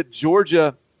just think that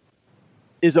Georgia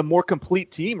is a more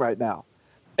complete team right now,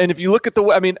 and if you look at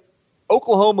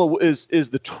Oklahoma is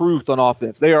the truth on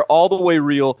offense. They are all the way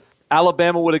real.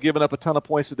 Alabama would have given up a ton of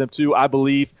points to them too, I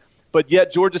believe, but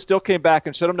yet Georgia still came back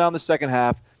and shut them down in the second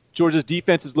half. Georgia's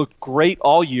defense has looked great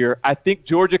all year. I think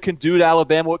Georgia can do to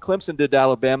Alabama what Clemson did to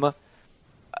Alabama.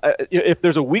 If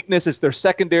there's a weakness, it's their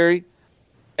secondary,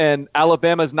 and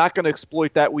Alabama is not going to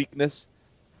exploit that weakness.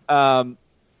 And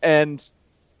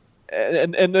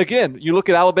again, you look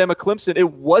at Alabama-Clemson, it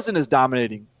wasn't as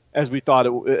dominating as we thought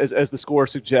as the score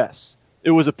suggests.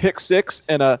 It was a pick six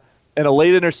and a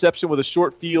late interception with a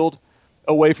short field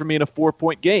away from being a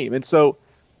 4-point game. And so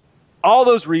all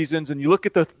those reasons, and you look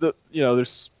at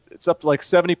it's up to like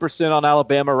 70% on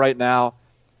Alabama right now.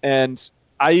 And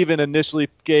I even initially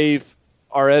gave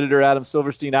our editor, Adam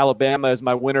Silverstein, Alabama as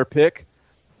my winner pick.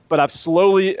 But I've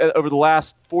slowly, over the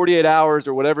last 48 hours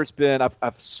or whatever it's been,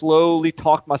 I've slowly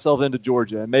talked myself into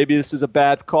Georgia. And maybe this is a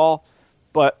bad call,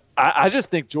 but I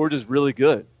just think Georgia's really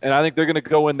good. And I think they're going to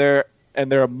go in there, and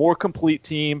they're a more complete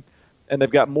team. And they've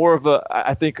got more of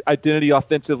I think, identity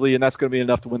offensively, and that's going to be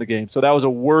enough to win the game. So that was a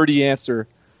wordy answer.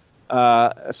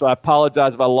 So I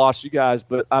apologize if I lost you guys,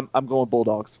 but I'm going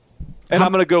Bulldogs. And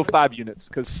I'm going to go 5 units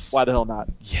because why the hell not?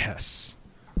 Yes.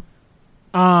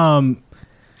 Well,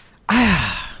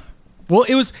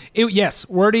 yes,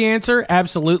 wordy answer,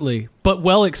 absolutely, but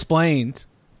well explained,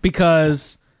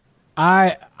 because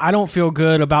I don't feel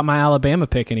good about my Alabama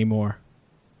pick anymore.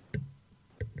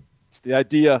 It's the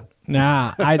idea.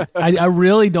 Nah, I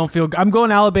really don't feel. I'm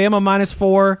going Alabama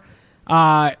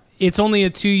 -4. It's only a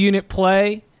 2-unit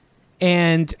play,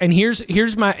 and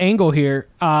here's my angle here.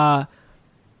 I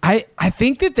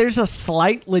think that there's a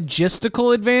slight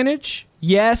logistical advantage.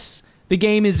 Yes, the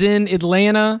game is in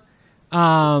Atlanta,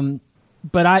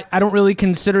 but I don't really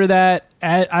consider that.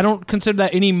 I don't consider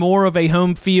that any more of a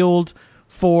home field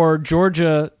for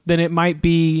Georgia than it might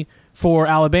be for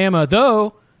Alabama,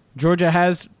 though.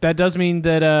 That does mean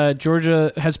that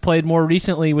Georgia has played more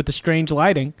recently with the strange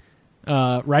lighting,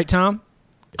 right, Tom?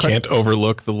 Can't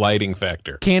overlook the lighting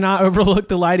factor. Cannot overlook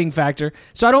the lighting factor.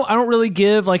 So I don't really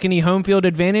give like any home field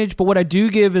advantage, but what I do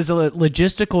give is a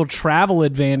logistical travel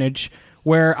advantage,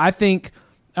 where I think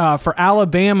for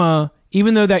Alabama,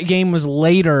 even though that game was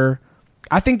later,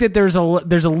 I think that there's a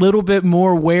little bit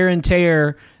more wear and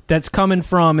tear that's coming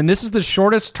from, and this is the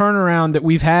shortest turnaround that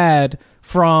we've had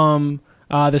from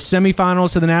the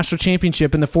semifinals to the national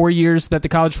championship in the 4 years that the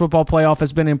college football playoff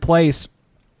has been in place.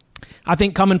 I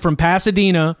think coming from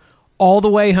Pasadena all the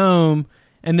way home,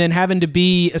 and then having to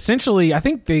be essentially, I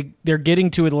think they're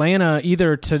getting to Atlanta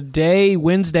either today,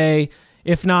 Wednesday,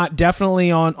 if not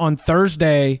definitely on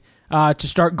Thursday, to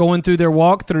start going through their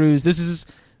walkthroughs. This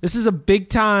is a big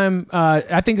time.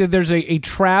 I think that there's a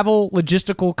travel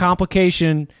logistical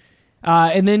complication,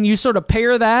 and then you sort of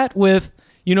pair that with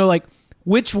like,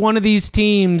 which one of these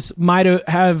teams might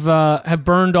have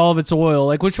burned all of its oil?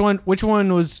 Like which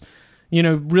one was,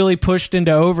 really pushed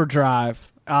into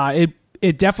overdrive?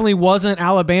 It definitely wasn't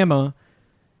Alabama.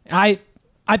 I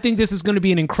think this is going to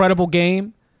be an incredible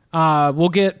game. We'll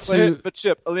get to. But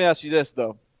Chip, let me ask you this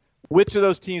though: which of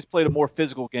those teams played a more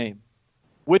physical game?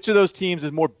 Which of those teams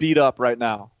is more beat up right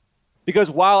now?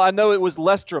 Because while I know it was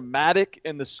less dramatic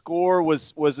and the score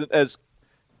wasn't as,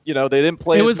 they didn't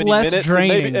play as many minutes. It was less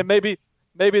draining. And maybe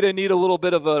they need a little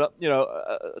bit of a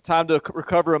time to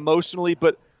recover emotionally.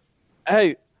 But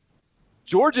hey,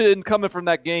 Georgia didn't come in from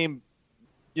that game,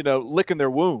 licking their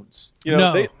wounds.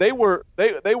 No. They were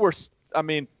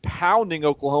pounding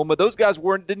Oklahoma. Those guys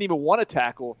didn't even want to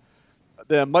tackle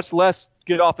them, much less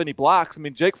get off any blocks. I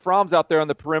mean, Jake Fromm's out there on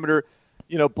the perimeter,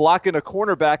 blocking a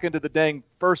cornerback into the dang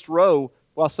first row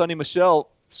while Sonny Michel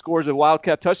scores a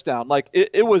Wildcat touchdown. Like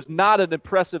it was not an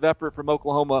impressive effort from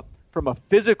Oklahoma from a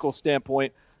physical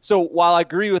standpoint. So while I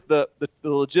agree with the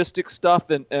logistics stuff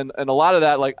and a lot of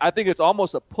that, like I think it's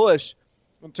almost a push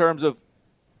in terms of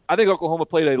I think Oklahoma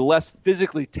played a less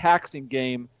physically taxing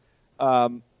game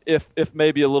if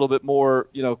maybe a little bit more,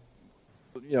 a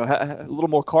little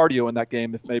more cardio in that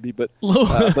game, if maybe, but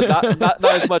not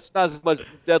as much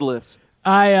deadlifts.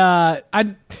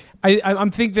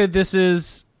 I'm think that this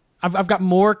is. I've got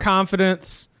more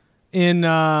confidence in.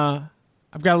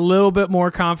 I've got a little bit more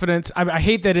confidence. I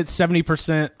hate that it's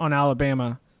 70% on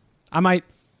Alabama. I might.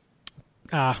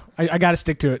 I got to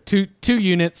stick to it. Two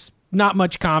units. Not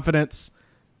much confidence.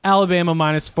 Alabama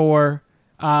 -4.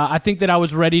 I think that I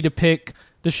was ready to pick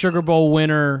the Sugar Bowl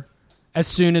winner as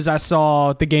soon as I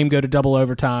saw the game go to double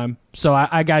overtime. So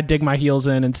I got to dig my heels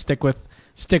in and stick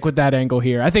with that angle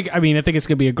here. I think it's going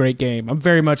to be a great game. I'm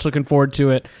very much looking forward to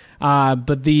it.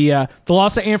 But the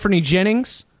loss of Anthony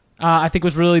Jennings, I think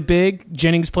was really big.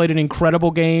 Jennings played an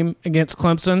incredible game against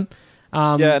Clemson.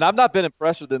 Yeah, and I've not been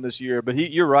impressed with him this year, but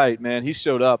you're right, man. He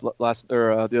showed up the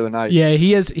other night. Yeah,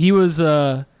 he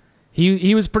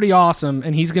was pretty awesome,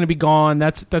 and he's going to be gone.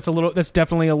 That's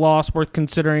definitely a loss worth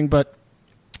considering. But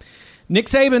Nick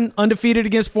Saban, undefeated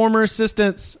against former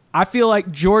assistants. I feel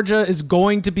like Georgia is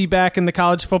going to be back in the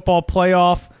college football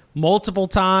playoff multiple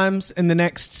times in the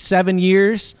next 7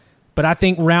 years. But I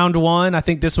think round one, I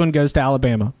think this one goes to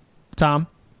Alabama. Tom?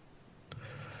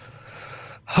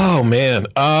 Oh, man.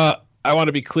 I want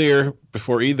to be clear,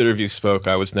 before either of you spoke,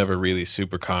 I was never really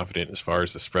super confident as far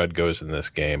as the spread goes in this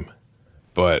game.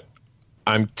 But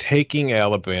I'm taking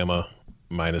Alabama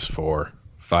 -4,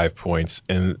 5 points.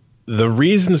 And the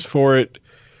reasons for it,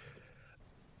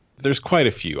 there's quite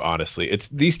a few, honestly.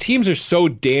 These teams are so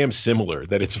damn similar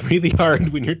that it's really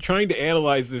hard when you're trying to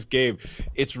analyze this game.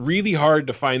 It's really hard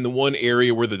to find the one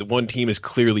area where the one team is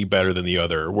clearly better than the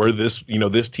other, or where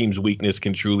this team's weakness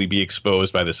can truly be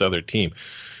exposed by this other team.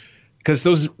 Because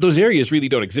those areas really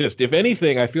don't exist. If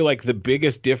anything, I feel like the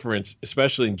biggest difference,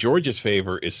 especially in Georgia's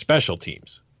favor, is special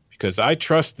teams. Because I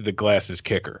trust the Glasses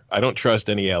kicker. I don't trust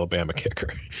any Alabama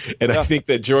kicker. And I think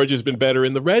that Georgia's been better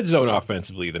in the red zone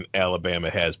offensively than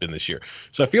Alabama has been this year.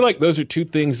 So I feel like those are two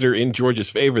things that are in Georgia's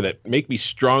favor that make me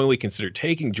strongly consider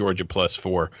taking Georgia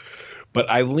 +4. But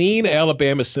I lean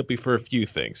Alabama simply for a few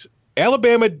things.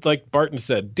 Alabama, like Barton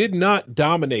said, did not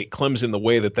dominate Clemson the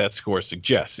way that score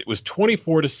suggests. It was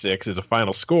 24-6 as a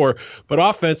final score, but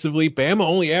offensively, Bama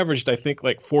only averaged, I think,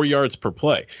 like 4 yards per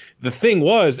play. The thing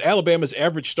was, Alabama's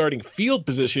average starting field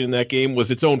position in that game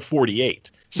was its own 48.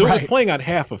 So It was playing on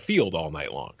half a field all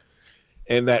night long.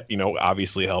 And that,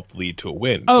 obviously helped lead to a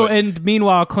win. Oh, and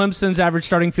meanwhile, Clemson's average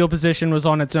starting field position was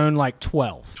on its own,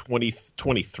 12.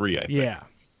 23, I think. Yeah.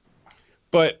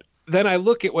 But then I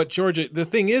look at what Georgia, the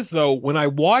thing is, though, when I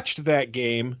watched that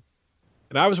game,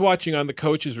 and I was watching on the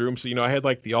coach's room, so, I had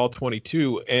the all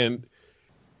 22, and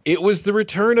it was the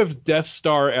return of Death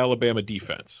Star Alabama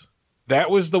defense. That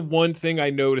was the one thing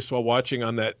I noticed while watching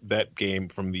on that game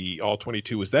from the all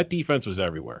 22 was that defense was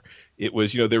everywhere. It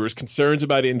was, there was concerns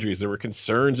about injuries. There were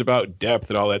concerns about depth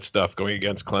and all that stuff going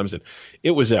against Clemson.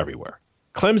 It was everywhere.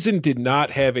 Clemson did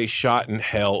not have a shot in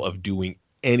hell of doing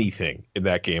anything in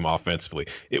that game offensively.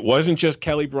 It wasn't just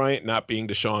Kelly Bryant not being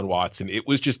Deshaun Watson. It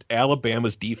was just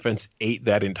Alabama's defense ate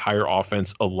that entire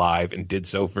offense alive and did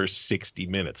so for 60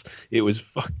 minutes. It was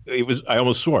I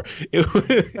almost swore.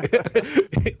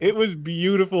 It was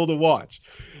beautiful to watch.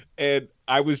 And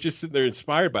I was just sitting there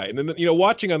inspired by it. And then,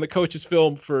 watching on the coach's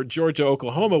film for Georgia,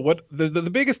 Oklahoma, what the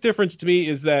biggest difference to me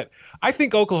is that I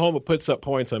think Oklahoma puts up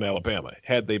points on Alabama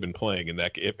had they been playing in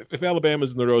that game. If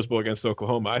Alabama's in the Rose Bowl against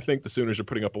Oklahoma, I think the Sooners are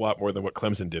putting up a lot more than what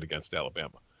Clemson did against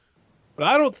Alabama. But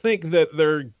I don't think that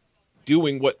they're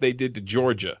doing what they did to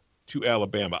Georgia to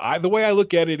Alabama. The way I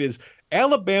look at it is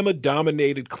Alabama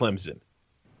dominated Clemson.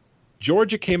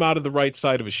 Georgia came out of the right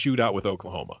side of a shootout with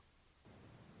Oklahoma.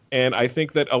 And I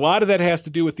think that a lot of that has to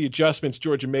do with the adjustments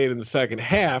Georgia made in the second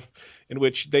half, in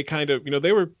which they kind of,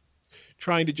 they were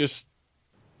trying to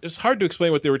it's hard to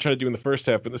explain what they were trying to do in the first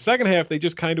half. But in the second half, they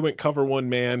just kind of went cover one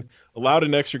man, allowed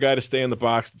an extra guy to stay in the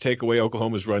box to take away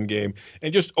Oklahoma's run game,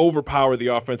 and just overpower the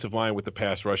offensive line with the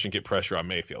pass rush and get pressure on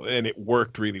Mayfield. And it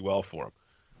worked really well for them.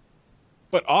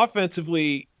 But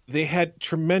offensively, they had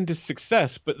tremendous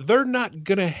success, but they're not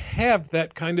going to have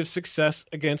that kind of success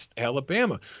against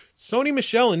Alabama. Sony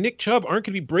Michel and Nick Chubb aren't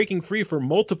going to be breaking free for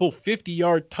multiple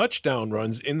 50-yard touchdown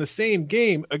runs in the same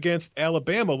game against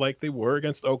Alabama like they were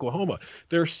against Oklahoma.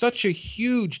 There's such a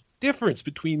huge difference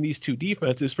between these two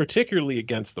defenses, particularly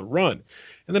against the run.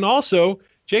 And then also,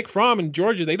 Jake Fromm in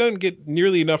Georgia, they don't get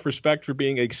nearly enough respect for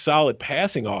being a solid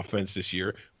passing offense this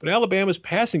year, but Alabama's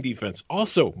passing defense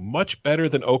also much better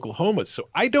than Oklahoma's. So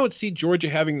I don't see Georgia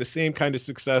having the same kind of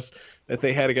success that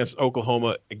they had against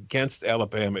Oklahoma against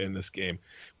Alabama in this game,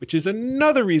 which is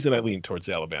another reason I lean towards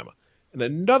Alabama. And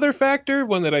another factor,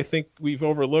 one that I think we've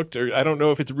overlooked, or I don't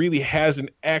know if it really has an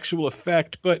actual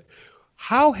effect, but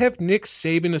how have Nick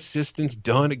Saban assistants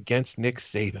done against Nick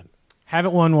Saban?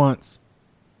 Haven't won once.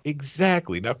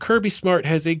 Exactly. Now, Kirby Smart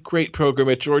has a great program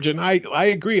at Georgia, and I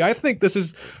agree. I think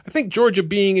Georgia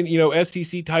being in,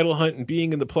 SEC title hunt and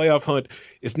being in the playoff hunt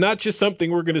is not just something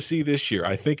we're going to see this year.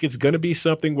 I think it's going to be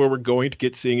something where we're going to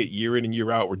get seeing it year in and year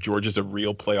out, where Georgia's a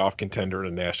real playoff contender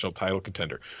and a national title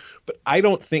contender. But I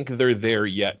don't think they're there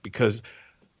yet, because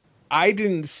I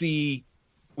didn't see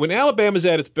when Alabama's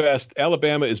at its best,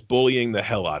 Alabama is bullying the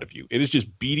hell out of you. It is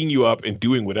just beating you up and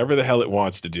doing whatever the hell it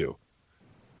wants to do.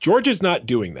 Georgia's not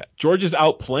doing that. Georgia's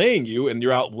outplaying you, and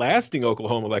you're outlasting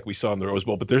Oklahoma like we saw in the Rose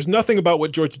Bowl. But there's nothing about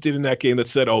what Georgia did in that game that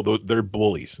said, oh, they're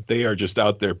bullies. They are just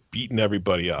out there beating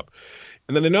everybody up.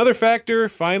 And then another factor,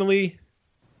 finally,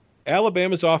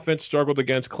 Alabama's offense struggled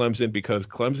against Clemson because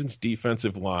Clemson's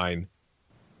defensive line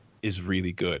is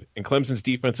really good. And Clemson's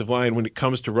defensive line, when it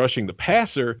comes to rushing the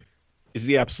passer, is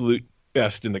the absolute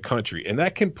best in the country. And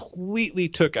that completely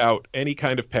took out any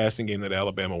kind of passing game that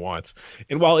Alabama wants.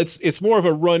 And while it's more of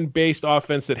a run-based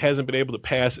offense that hasn't been able to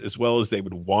pass as well as they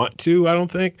would want to, I don't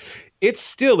think, it's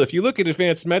still, if you look at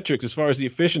advanced metrics as far as the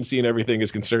efficiency and everything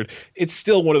is concerned, it's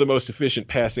still one of the most efficient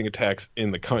passing attacks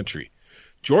in the country.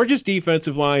 Georgia's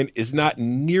defensive line is not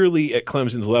nearly at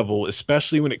Clemson's level,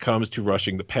 especially when it comes to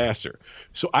rushing the passer.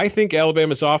 So I think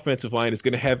Alabama's offensive line is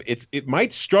going to have it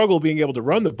might struggle being able to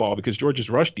run the ball because Georgia's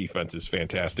rush defense is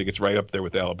fantastic. It's right up there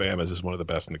with Alabama's as one of the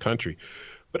best in the country.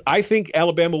 But I think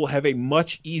Alabama will have a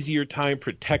much easier time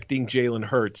protecting Jalen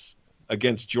Hurts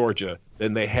against Georgia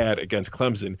than they had against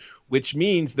Clemson, which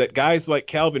means that guys like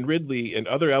Calvin Ridley and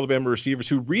other Alabama receivers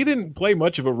who really didn't play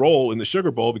much of a role in the Sugar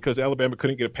Bowl because Alabama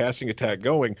couldn't get a passing attack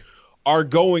going are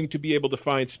going to be able to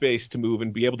find space to move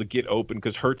and be able to get open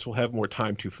because Hurts will have more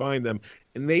time to find them,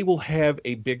 and they will have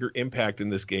a bigger impact in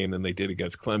this game than they did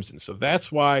against Clemson. So that's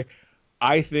why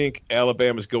I think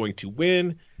Alabama's going to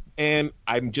win, and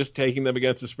I'm just taking them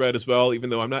against the spread as well, even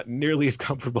though I'm not nearly as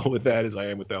comfortable with that as I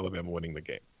am with Alabama winning the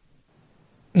game.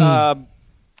 I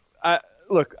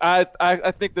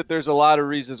think that there's a lot of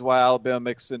reasons why Alabama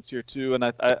makes sense here too, and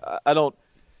I don't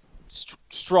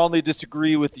strongly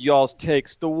disagree with y'all's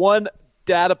takes. The one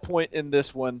data point in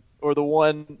this one, or the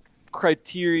one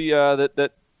criteria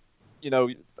that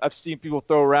I've seen people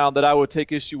throw around that I would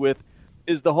take issue with,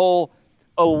 is the whole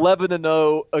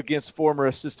 11-0 against former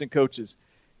assistant coaches.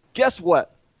 Guess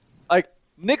what? Like,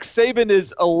 Nick Saban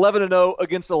is 11-0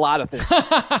 against a lot of things.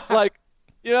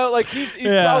 He's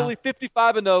probably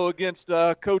 55-0 against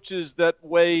coaches that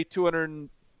weigh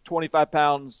 225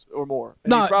 pounds or more.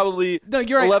 And he's probably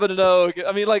 11-0.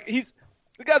 I mean,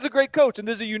 the guy's a great coach, and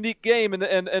this is a unique game and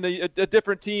a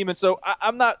different team. And so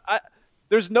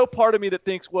there's no part of me that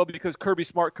thinks, well, because Kirby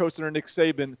Smart coached under Nick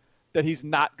Saban, that he's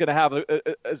not going to have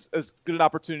as good an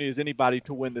opportunity as anybody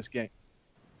to win this game.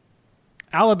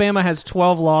 Alabama has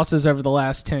 12 losses over the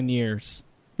last 10 years.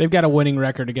 They've got a winning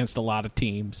record against a lot of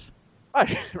teams.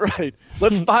 Right.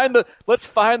 Let's find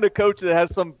the coach that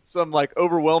has some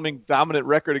overwhelming dominant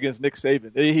record against Nick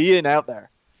Saban. He ain't out there.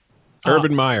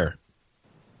 Urban Meyer.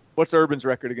 What's Urban's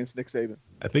record against Nick Saban?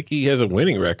 I think he has a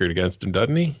winning record against him,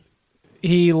 doesn't he?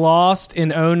 He lost in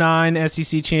 2009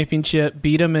 SEC championship,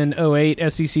 beat him in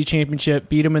 2008 SEC championship,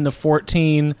 beat him in the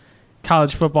 2014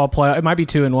 college football playoff. It might be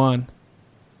 2-1.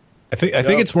 I think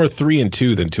it's more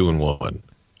 3-2 than 2-1.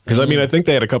 Because I think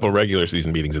they had a couple of regular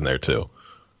season meetings in there too.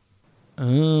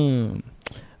 Over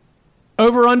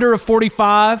under of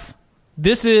 45.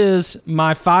 This is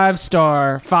my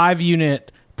 5-star,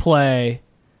 5-unit play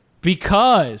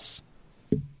because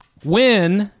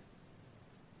when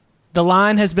the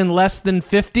line has been less than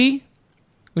 50,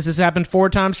 this has happened 4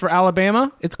 times for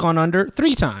Alabama, it's gone under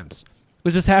 3 times.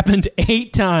 This has happened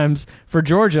 8 times for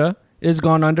Georgia, it has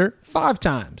gone under 5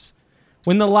 times.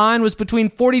 When the line was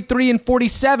between 43 and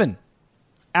 47,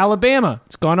 Alabama,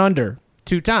 it's gone under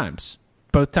 2 times.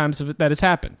 Both times that has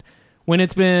happened. When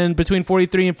it's been between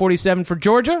 43 and 47 for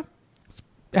Georgia, it's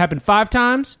happened 5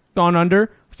 times, gone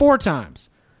under 4 times.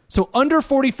 So under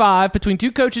 45 between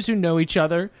 2 coaches who know each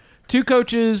other, 2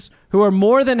 coaches who are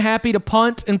more than happy to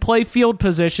punt and play field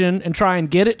position and try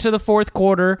and get it to the 4th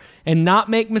quarter and not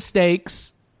make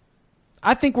mistakes.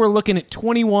 I think we're looking at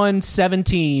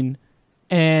 21-17,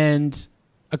 and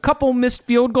a couple missed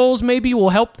field goals maybe will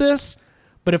help this.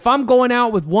 But if I'm going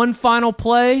out with one final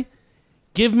play,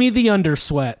 give me the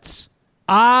undersweats.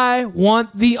 I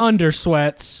want the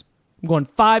undersweats. I'm going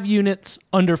 5 units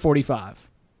under 45.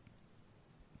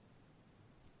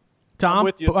 Tom, I'm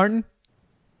with you. Barton?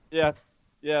 Yeah.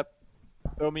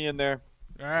 Throw me in there.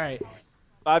 All right.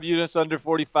 5 units under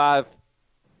 45.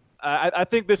 I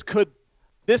think this could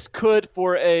this could,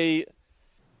 for a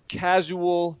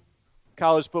casual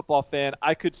college football fan,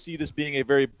 I could see this being a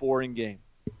very boring game.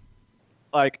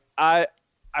 Like I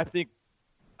think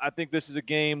this is a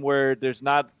game where there's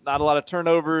not a lot of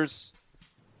turnovers,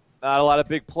 not a lot of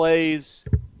big plays,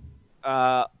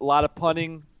 a lot of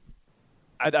punting.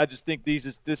 I just think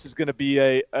this is going to be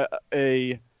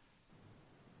a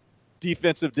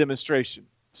defensive demonstration.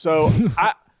 So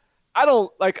I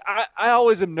don't like. I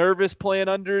always am nervous playing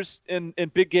unders in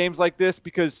big games like this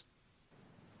because,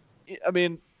 I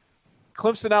mean,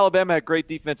 Clemson, Alabama had great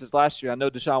defenses last year. I know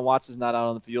Deshaun Watson's not out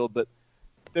on the field, but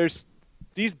there's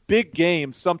these big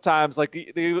games sometimes like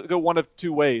they go one of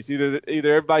two ways. Either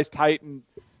everybody's tight and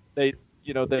they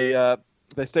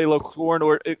stay low scoring,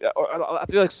 or I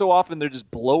feel like so often they're just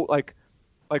like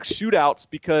shootouts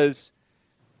because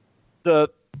the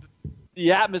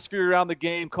atmosphere around the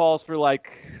game calls for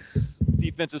like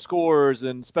defensive scores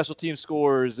and special team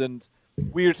scores and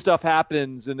weird stuff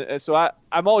happens. And so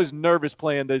I'm always nervous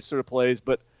playing those sort of plays,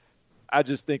 but I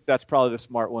just think that's probably the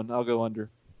smart one. I'll go under.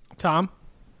 Tom?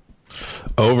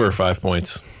 Over 5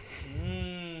 points.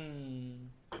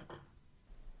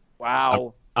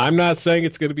 Wow. I'm not saying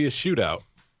it's going to be a shootout.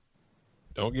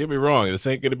 Don't get me wrong. This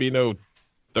ain't going to be no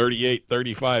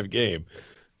 38-35 game,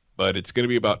 but it's going to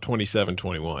be about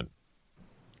 27-21.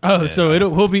 Oh, so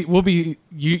we'll be.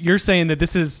 You're saying that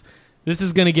this is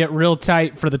going to get real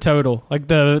tight for the total. Like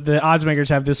the odds makers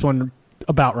have this one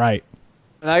about right.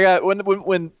 And I got when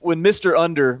Mr.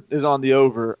 Under is on the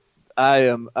over,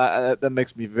 that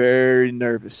makes me very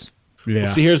nervous. Yeah.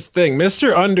 See, here's the thing.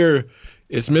 Mr. Under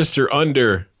is Mr.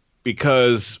 Under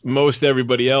because most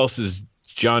everybody else is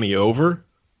Johnny Over.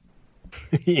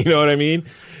 You know what I mean?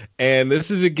 And this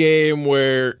is a game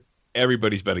where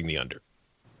everybody's betting the under.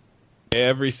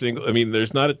 There's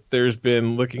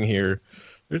been looking here.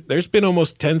 There's been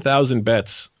almost 10,000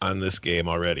 bets on this game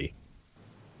already.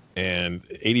 And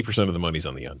 80% of the money's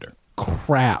on the under.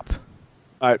 Crap.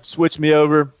 All right, switch me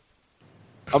over.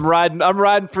 I'm riding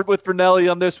with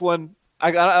Fornelli on this one.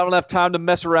 I don't have time to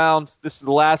mess around. This is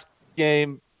the last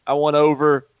game. I want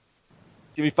over.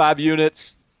 Give me 5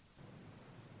 units.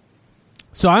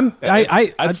 So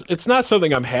it's not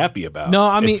something I'm happy about. No,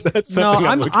 I mean,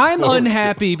 I'm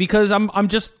unhappy because I'm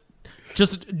just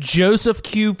Joseph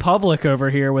Q. Public over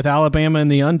here with Alabama in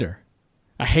the under.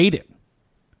 I hate it.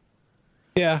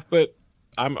 Yeah, but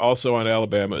I'm also on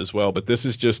Alabama as well. But this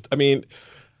is just, I mean,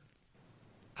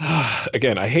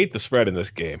 again, I hate the spread in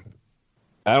this game.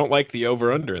 I don't like the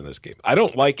over-under in this game. I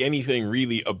don't like anything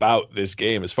really about this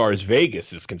game as far as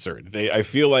Vegas is concerned. I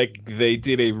feel like they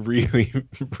did a really,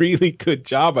 really good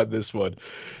job on this one.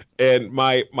 And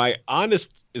my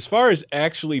honest, as far as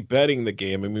actually betting the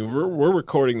game, I mean, we're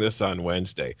recording this on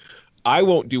Wednesday. I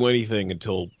won't do anything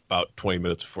until about 20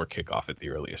 minutes before kickoff at the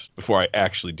earliest, before I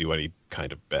actually do any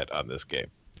kind of bet on this game.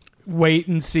 Wait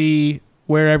and see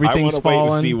where everything's falling. I want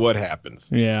to wait and see what happens.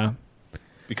 Yeah.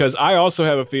 Because I also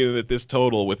have a feeling that this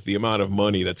total, with the amount of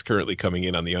money that's currently coming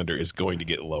in on the under, is going to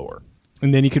get lower.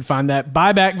 And then you could find that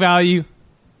buyback value.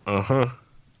 Uh-huh.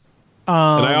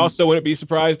 And I also wouldn't be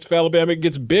surprised if Alabama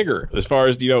gets bigger, as far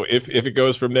as, if it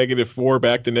goes from -4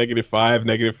 back to -5,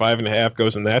 -5.5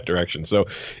 goes in that direction. So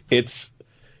this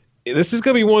is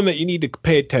going to be one that you need to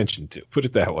pay attention to. Put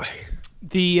it that way.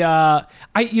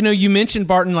 You mentioned,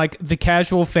 Barton, like the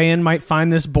casual fan might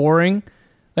find this boring.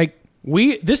 Like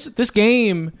this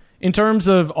game in terms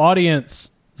of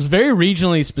audience is very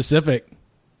regionally specific.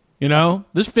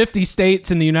 There's 50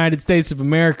 states in the United States of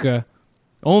America.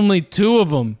 Only 2 of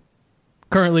them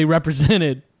currently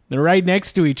represented. They're right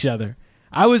next to each other.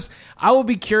 I will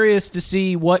be curious to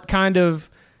see what kind of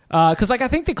because I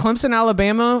think the Clemson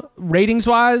Alabama ratings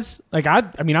wise,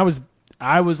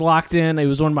 I was locked in. It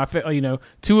was one of my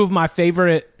 2 of my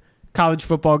favorite college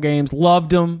football games.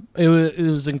 Loved them. It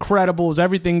was incredible. It was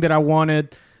everything that I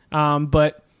wanted.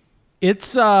 But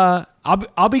it's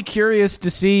I'll be curious to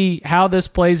see how this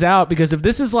plays out, because if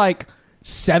this is like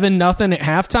 7-0 at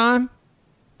halftime,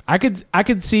 I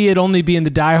could see it only being the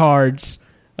diehards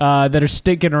that are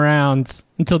sticking around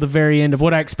until the very end of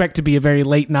what I expect to be a very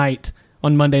late night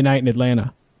on Monday night in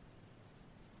Atlanta.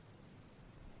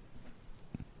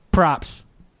 Props.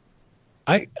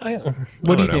 What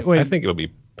do you think? Wait. I think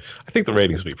the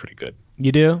ratings will be pretty good.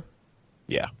 You do?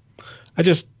 Yeah.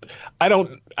 I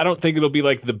don't think it'll be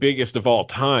like the biggest of all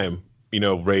time,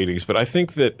 ratings, but I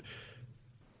think that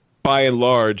by and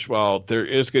large, while there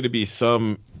is going to be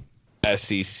some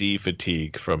SEC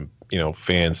fatigue from,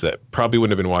 fans that probably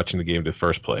wouldn't have been watching the game in the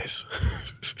first place.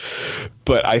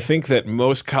 But I think that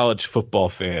most college football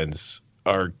fans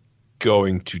are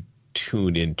going to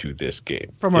tune into this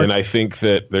game. And I think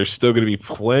that there's still going to be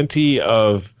plenty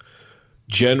of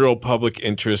general public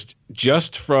interest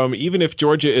just from, even if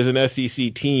Georgia is an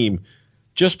SEC team,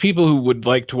 just people who would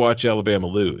like to watch Alabama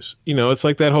lose. It's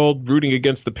like that whole rooting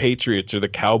against the Patriots or the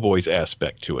Cowboys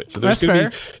aspect to it. So there's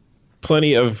going to be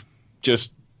plenty of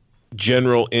just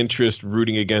general interest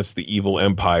rooting against the evil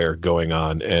empire going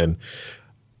on. And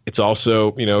it's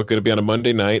also, going to be on a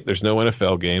Monday night. There's no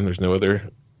NFL game. There's no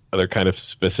other kind of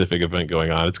specific event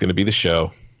going on. It's going to be the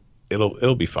show.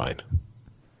 It'll be fine.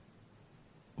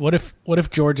 What if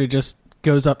Georgia just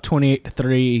goes up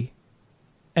 28-3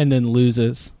 and then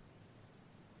loses?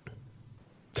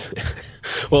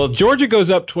 Well, if Georgia goes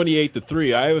up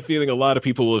 28-3, I have a feeling a lot of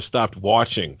people will have stopped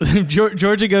watching.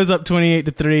 Georgia goes up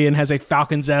 28-3 and has a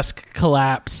Falcons-esque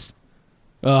collapse.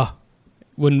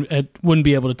 Wouldn't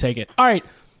be able to take it. All right,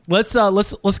 let's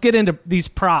get into these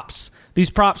props.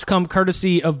 These props come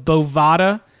courtesy of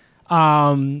Bovada.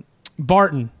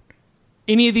 Barton,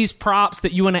 any of these props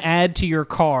that you want to add to your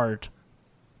card?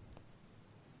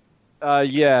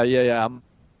 Yeah.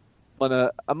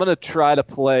 I'm gonna try to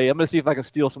play. I'm gonna see if I can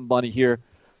steal some money here.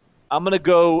 I'm gonna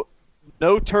go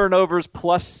no turnovers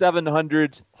plus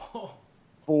 700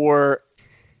 for.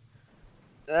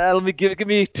 Let me give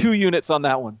me 2 units on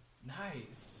that one.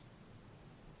 Nice.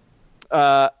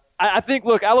 I think.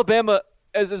 Look, Alabama,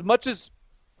 as much as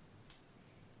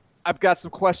I've got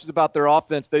some questions about their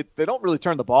offense, they don't really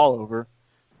turn the ball over,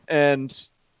 and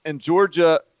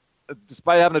Georgia,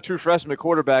 despite having a true freshman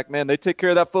quarterback, man, they take care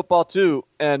of that football too.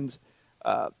 And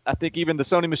I think even the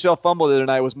Sony Michel fumble the other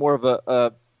night was more of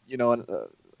an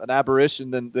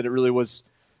aberration than it really was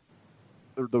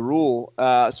the rule.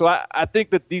 So I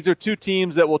think that these are two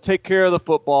teams that will take care of the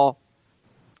football.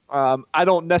 I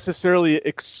don't necessarily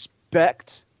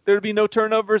expect there to be no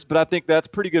turnovers, but I think that's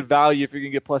pretty good value if you're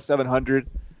going to get plus 700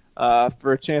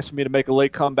 for a chance for me to make a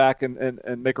late comeback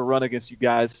and make a run against you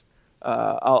guys.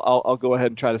 I'll go ahead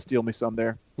and try to steal me some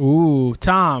there. Ooh,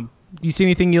 Tom, do you see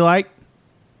anything you like?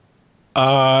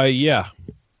 Yeah.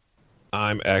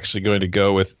 I'm actually going to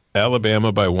go with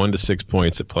Alabama by 1 to 6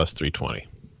 points at plus 320.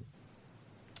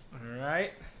 All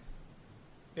right.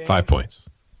 5 points.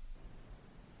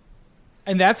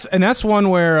 And that's one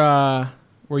where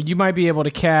you might be able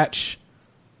to catch.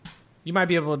 You might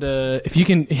be able to, if you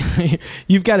can.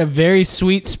 You've got a very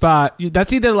sweet spot.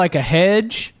 That's either like a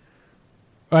hedge.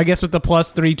 I guess with the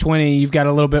plus 320, you've got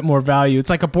a little bit more value. It's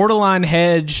like a borderline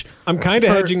hedge. I'm kind of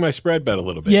hedging my spread bet a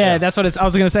little bit. Yeah, that's what I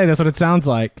was going to say. That's what it sounds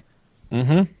like.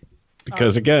 Mm-hmm.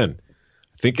 Because, again,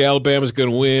 I think Alabama's going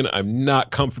to win. I'm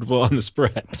not comfortable on the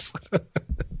spread.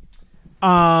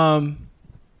 And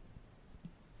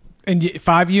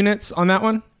 5 units on that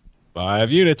one?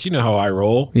 5 units. You know how I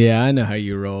roll. Yeah, I know how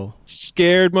you roll.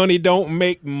 Scared money don't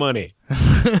make money.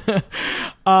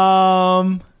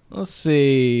 Let's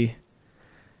see.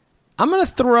 I'm gonna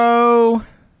throw.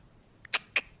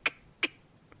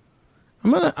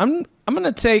 I'm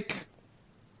gonna take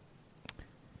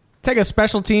a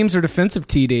special teams or defensive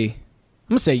TD. I'm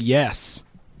gonna say yes.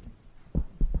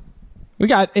 We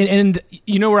got and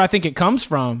you know where I think it comes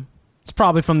from? It's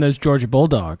probably from those Georgia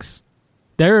Bulldogs.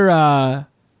 Their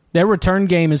return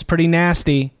game is pretty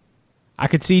nasty. I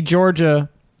could see Georgia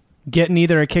getting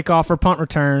either a kickoff or punt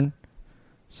return.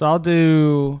 So I'll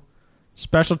do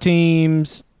special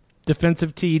teams,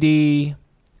 defensive TD,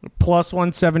 plus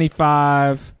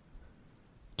 175,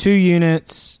 2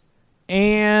 units,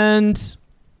 and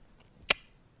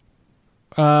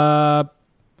let's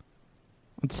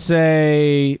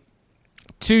say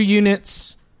 2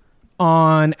 units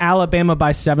on Alabama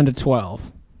by 7 to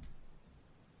 12.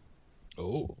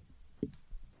 Oh.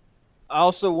 I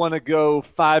also want to go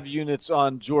 5 units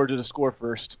on Georgia to score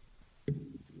first. All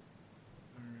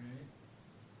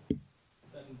right.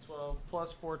 7-12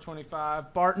 plus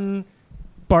 425. Barton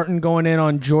going in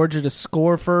on Georgia to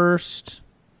score first.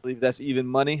 I believe that's even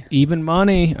money. Even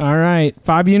money. All right.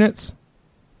 5 units.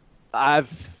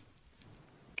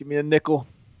 Give me a nickel.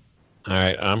 All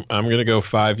right. I'm going to go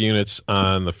 5 units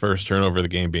on the first turnover of the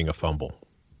game being a fumble.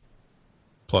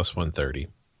 Plus 130.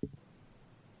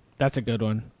 That's a good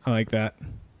one. I like that.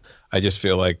 I just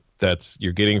feel like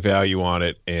you're getting value on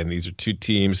it, and these are two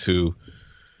teams who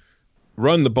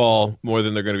run the ball more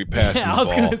than they're going to be passing the ball. I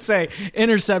was going to say,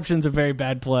 interception's a very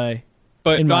bad play.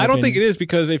 But I don't think it is,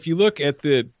 because if you look at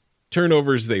the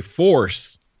turnovers they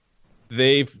force,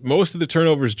 most of the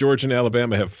turnovers Georgia and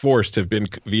Alabama have forced have been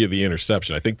via the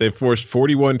interception. I think they've forced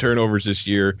 41 turnovers this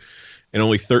year, and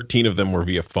only 13 of them were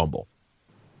via fumble.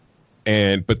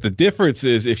 But the difference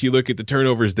is, if you look at the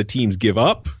turnovers the teams give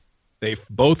up, They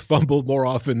both fumble more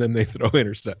often than they throw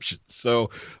interceptions. So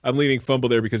I'm leaning fumble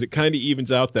there because it kind of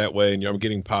evens out that way, and I'm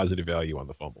getting positive value on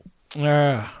the fumble. All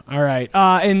right.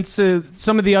 And so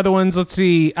some of the other ones, let's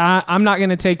see. I'm not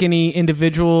going to take any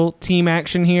individual team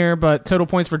action here, but total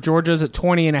points for Georgia is at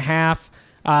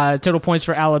 20.5. Total points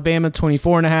for Alabama,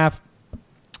 24.5.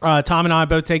 Tom and I are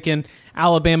both taking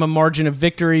Alabama margin of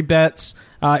victory bets.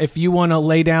 If you want to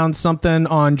lay down something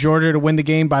on Georgia to win the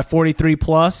game by 43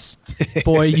 plus,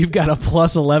 boy, you've got a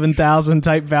plus 11,000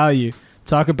 type value.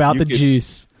 Talk about the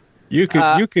juice. You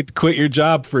could quit your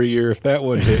job for a year if that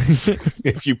one hits.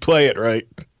 If you play it right.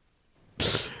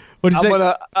 What do you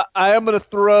say? I am gonna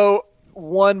throw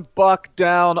 $1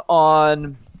 down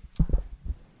on.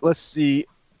 Let's see,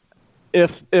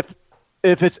 if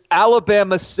it's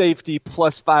Alabama safety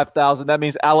plus 5,000, that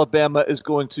means Alabama is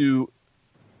going to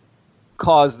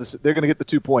cause this. They're going to get the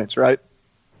 2 points, right?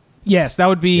 Yes, that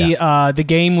would be the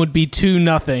game would be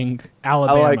 2-0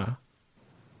 Alabama.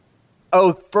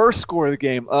 First score of the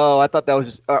game. Oh, I thought that was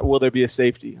just, will there be a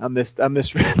safety? I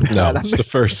misread that. No, it's the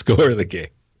first score of the game.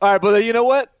 All right, but you know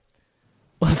what?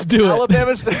 Let's do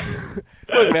Alabama's,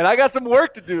 look, man, I got some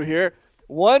work to do here.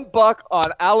 $1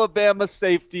 on Alabama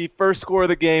safety, first score of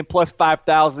the game, plus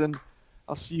 5,000.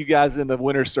 I'll see you guys in the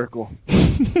winner's circle.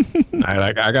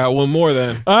 I got one more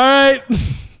then. All right.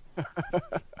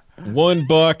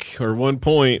 $1 or 1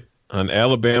 point on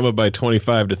Alabama by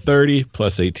 25-30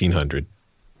 plus 1,800.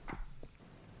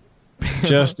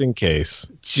 Just in case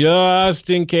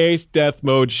death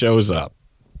mode shows up.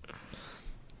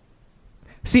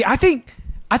 See, I think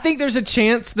there's a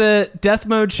chance that death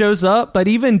mode shows up, but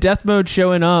even death mode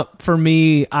showing up for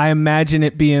me, I imagine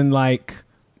it being like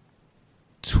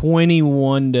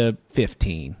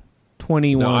 21-15,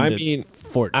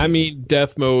 21-14. I mean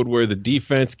death mode where the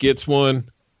defense gets one,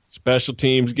 special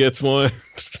teams gets one.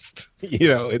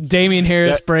 It's Damian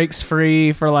Harris breaks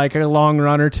free for like a long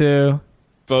run or two.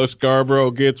 Bo Scarborough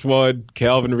gets one.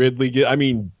 Calvin Ridley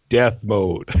death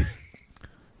mode.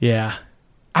 Yeah.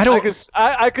 I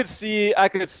could see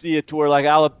it to where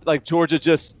like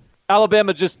Georgia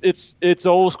Alabama it's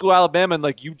old school Alabama, and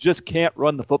like you just can't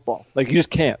run the football. Like you just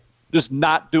can't. Just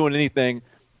not doing anything,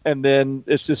 and then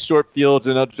it's just short fields,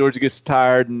 and Georgia gets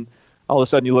tired, and all of a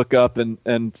sudden you look up and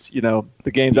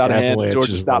the game's out of hand, and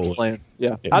Georgia stops playing.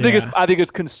 Yeah. I think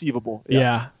it's conceivable.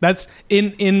 Yeah. That's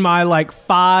in my like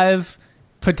 5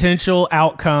 potential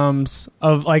outcomes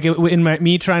of like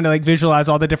me trying to like visualize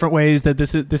all the different ways that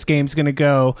this game's going to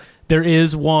go. There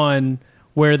is one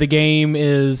where the game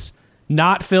is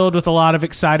not filled with a lot of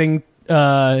exciting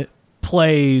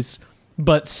plays,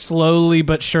 but slowly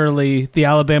but surely the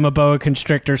Alabama boa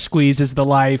constrictor squeezes the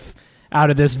life out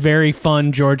of this very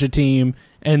fun Georgia team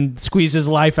and squeezes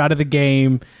life out of the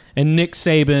game. And Nick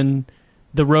Saban,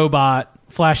 the robot,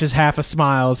 flashes half a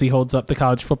smile as he holds up the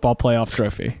college football playoff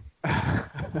trophy.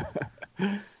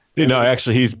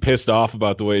 Actually, he's pissed off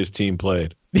about the way his team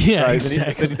played. Yeah, right,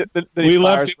 exactly. We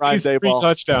left these 3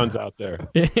 touchdowns out there.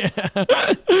 Yeah.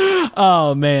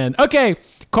 Oh, man. Okay,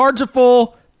 cards are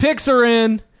full. Picks are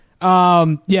in.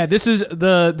 This is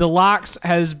the Locks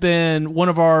has been one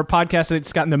of our podcasts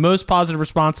that's gotten the most positive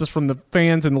responses from the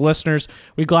fans and the listeners.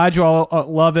 We're glad you all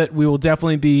love it. We will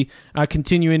definitely be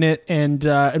continuing it, and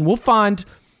we'll find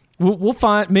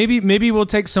maybe we'll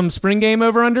take some spring game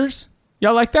over unders.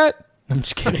 Y'all like that? I'm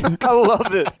just kidding. I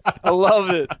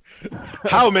love it.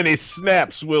 How many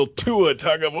snaps will Tua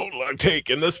Tagovailoa take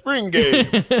in the spring game?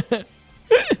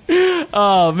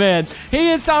 Oh, man. He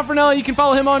is Tom Fornelli. You can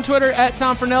follow him on Twitter at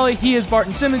Tom Fornelli. He is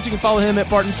Barton Simmons. You can follow him at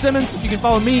Barton Simmons. You can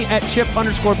follow me at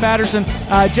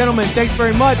Chip_Patterson. Gentlemen, thanks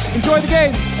very much. Enjoy the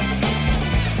game.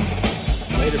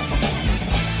 Later.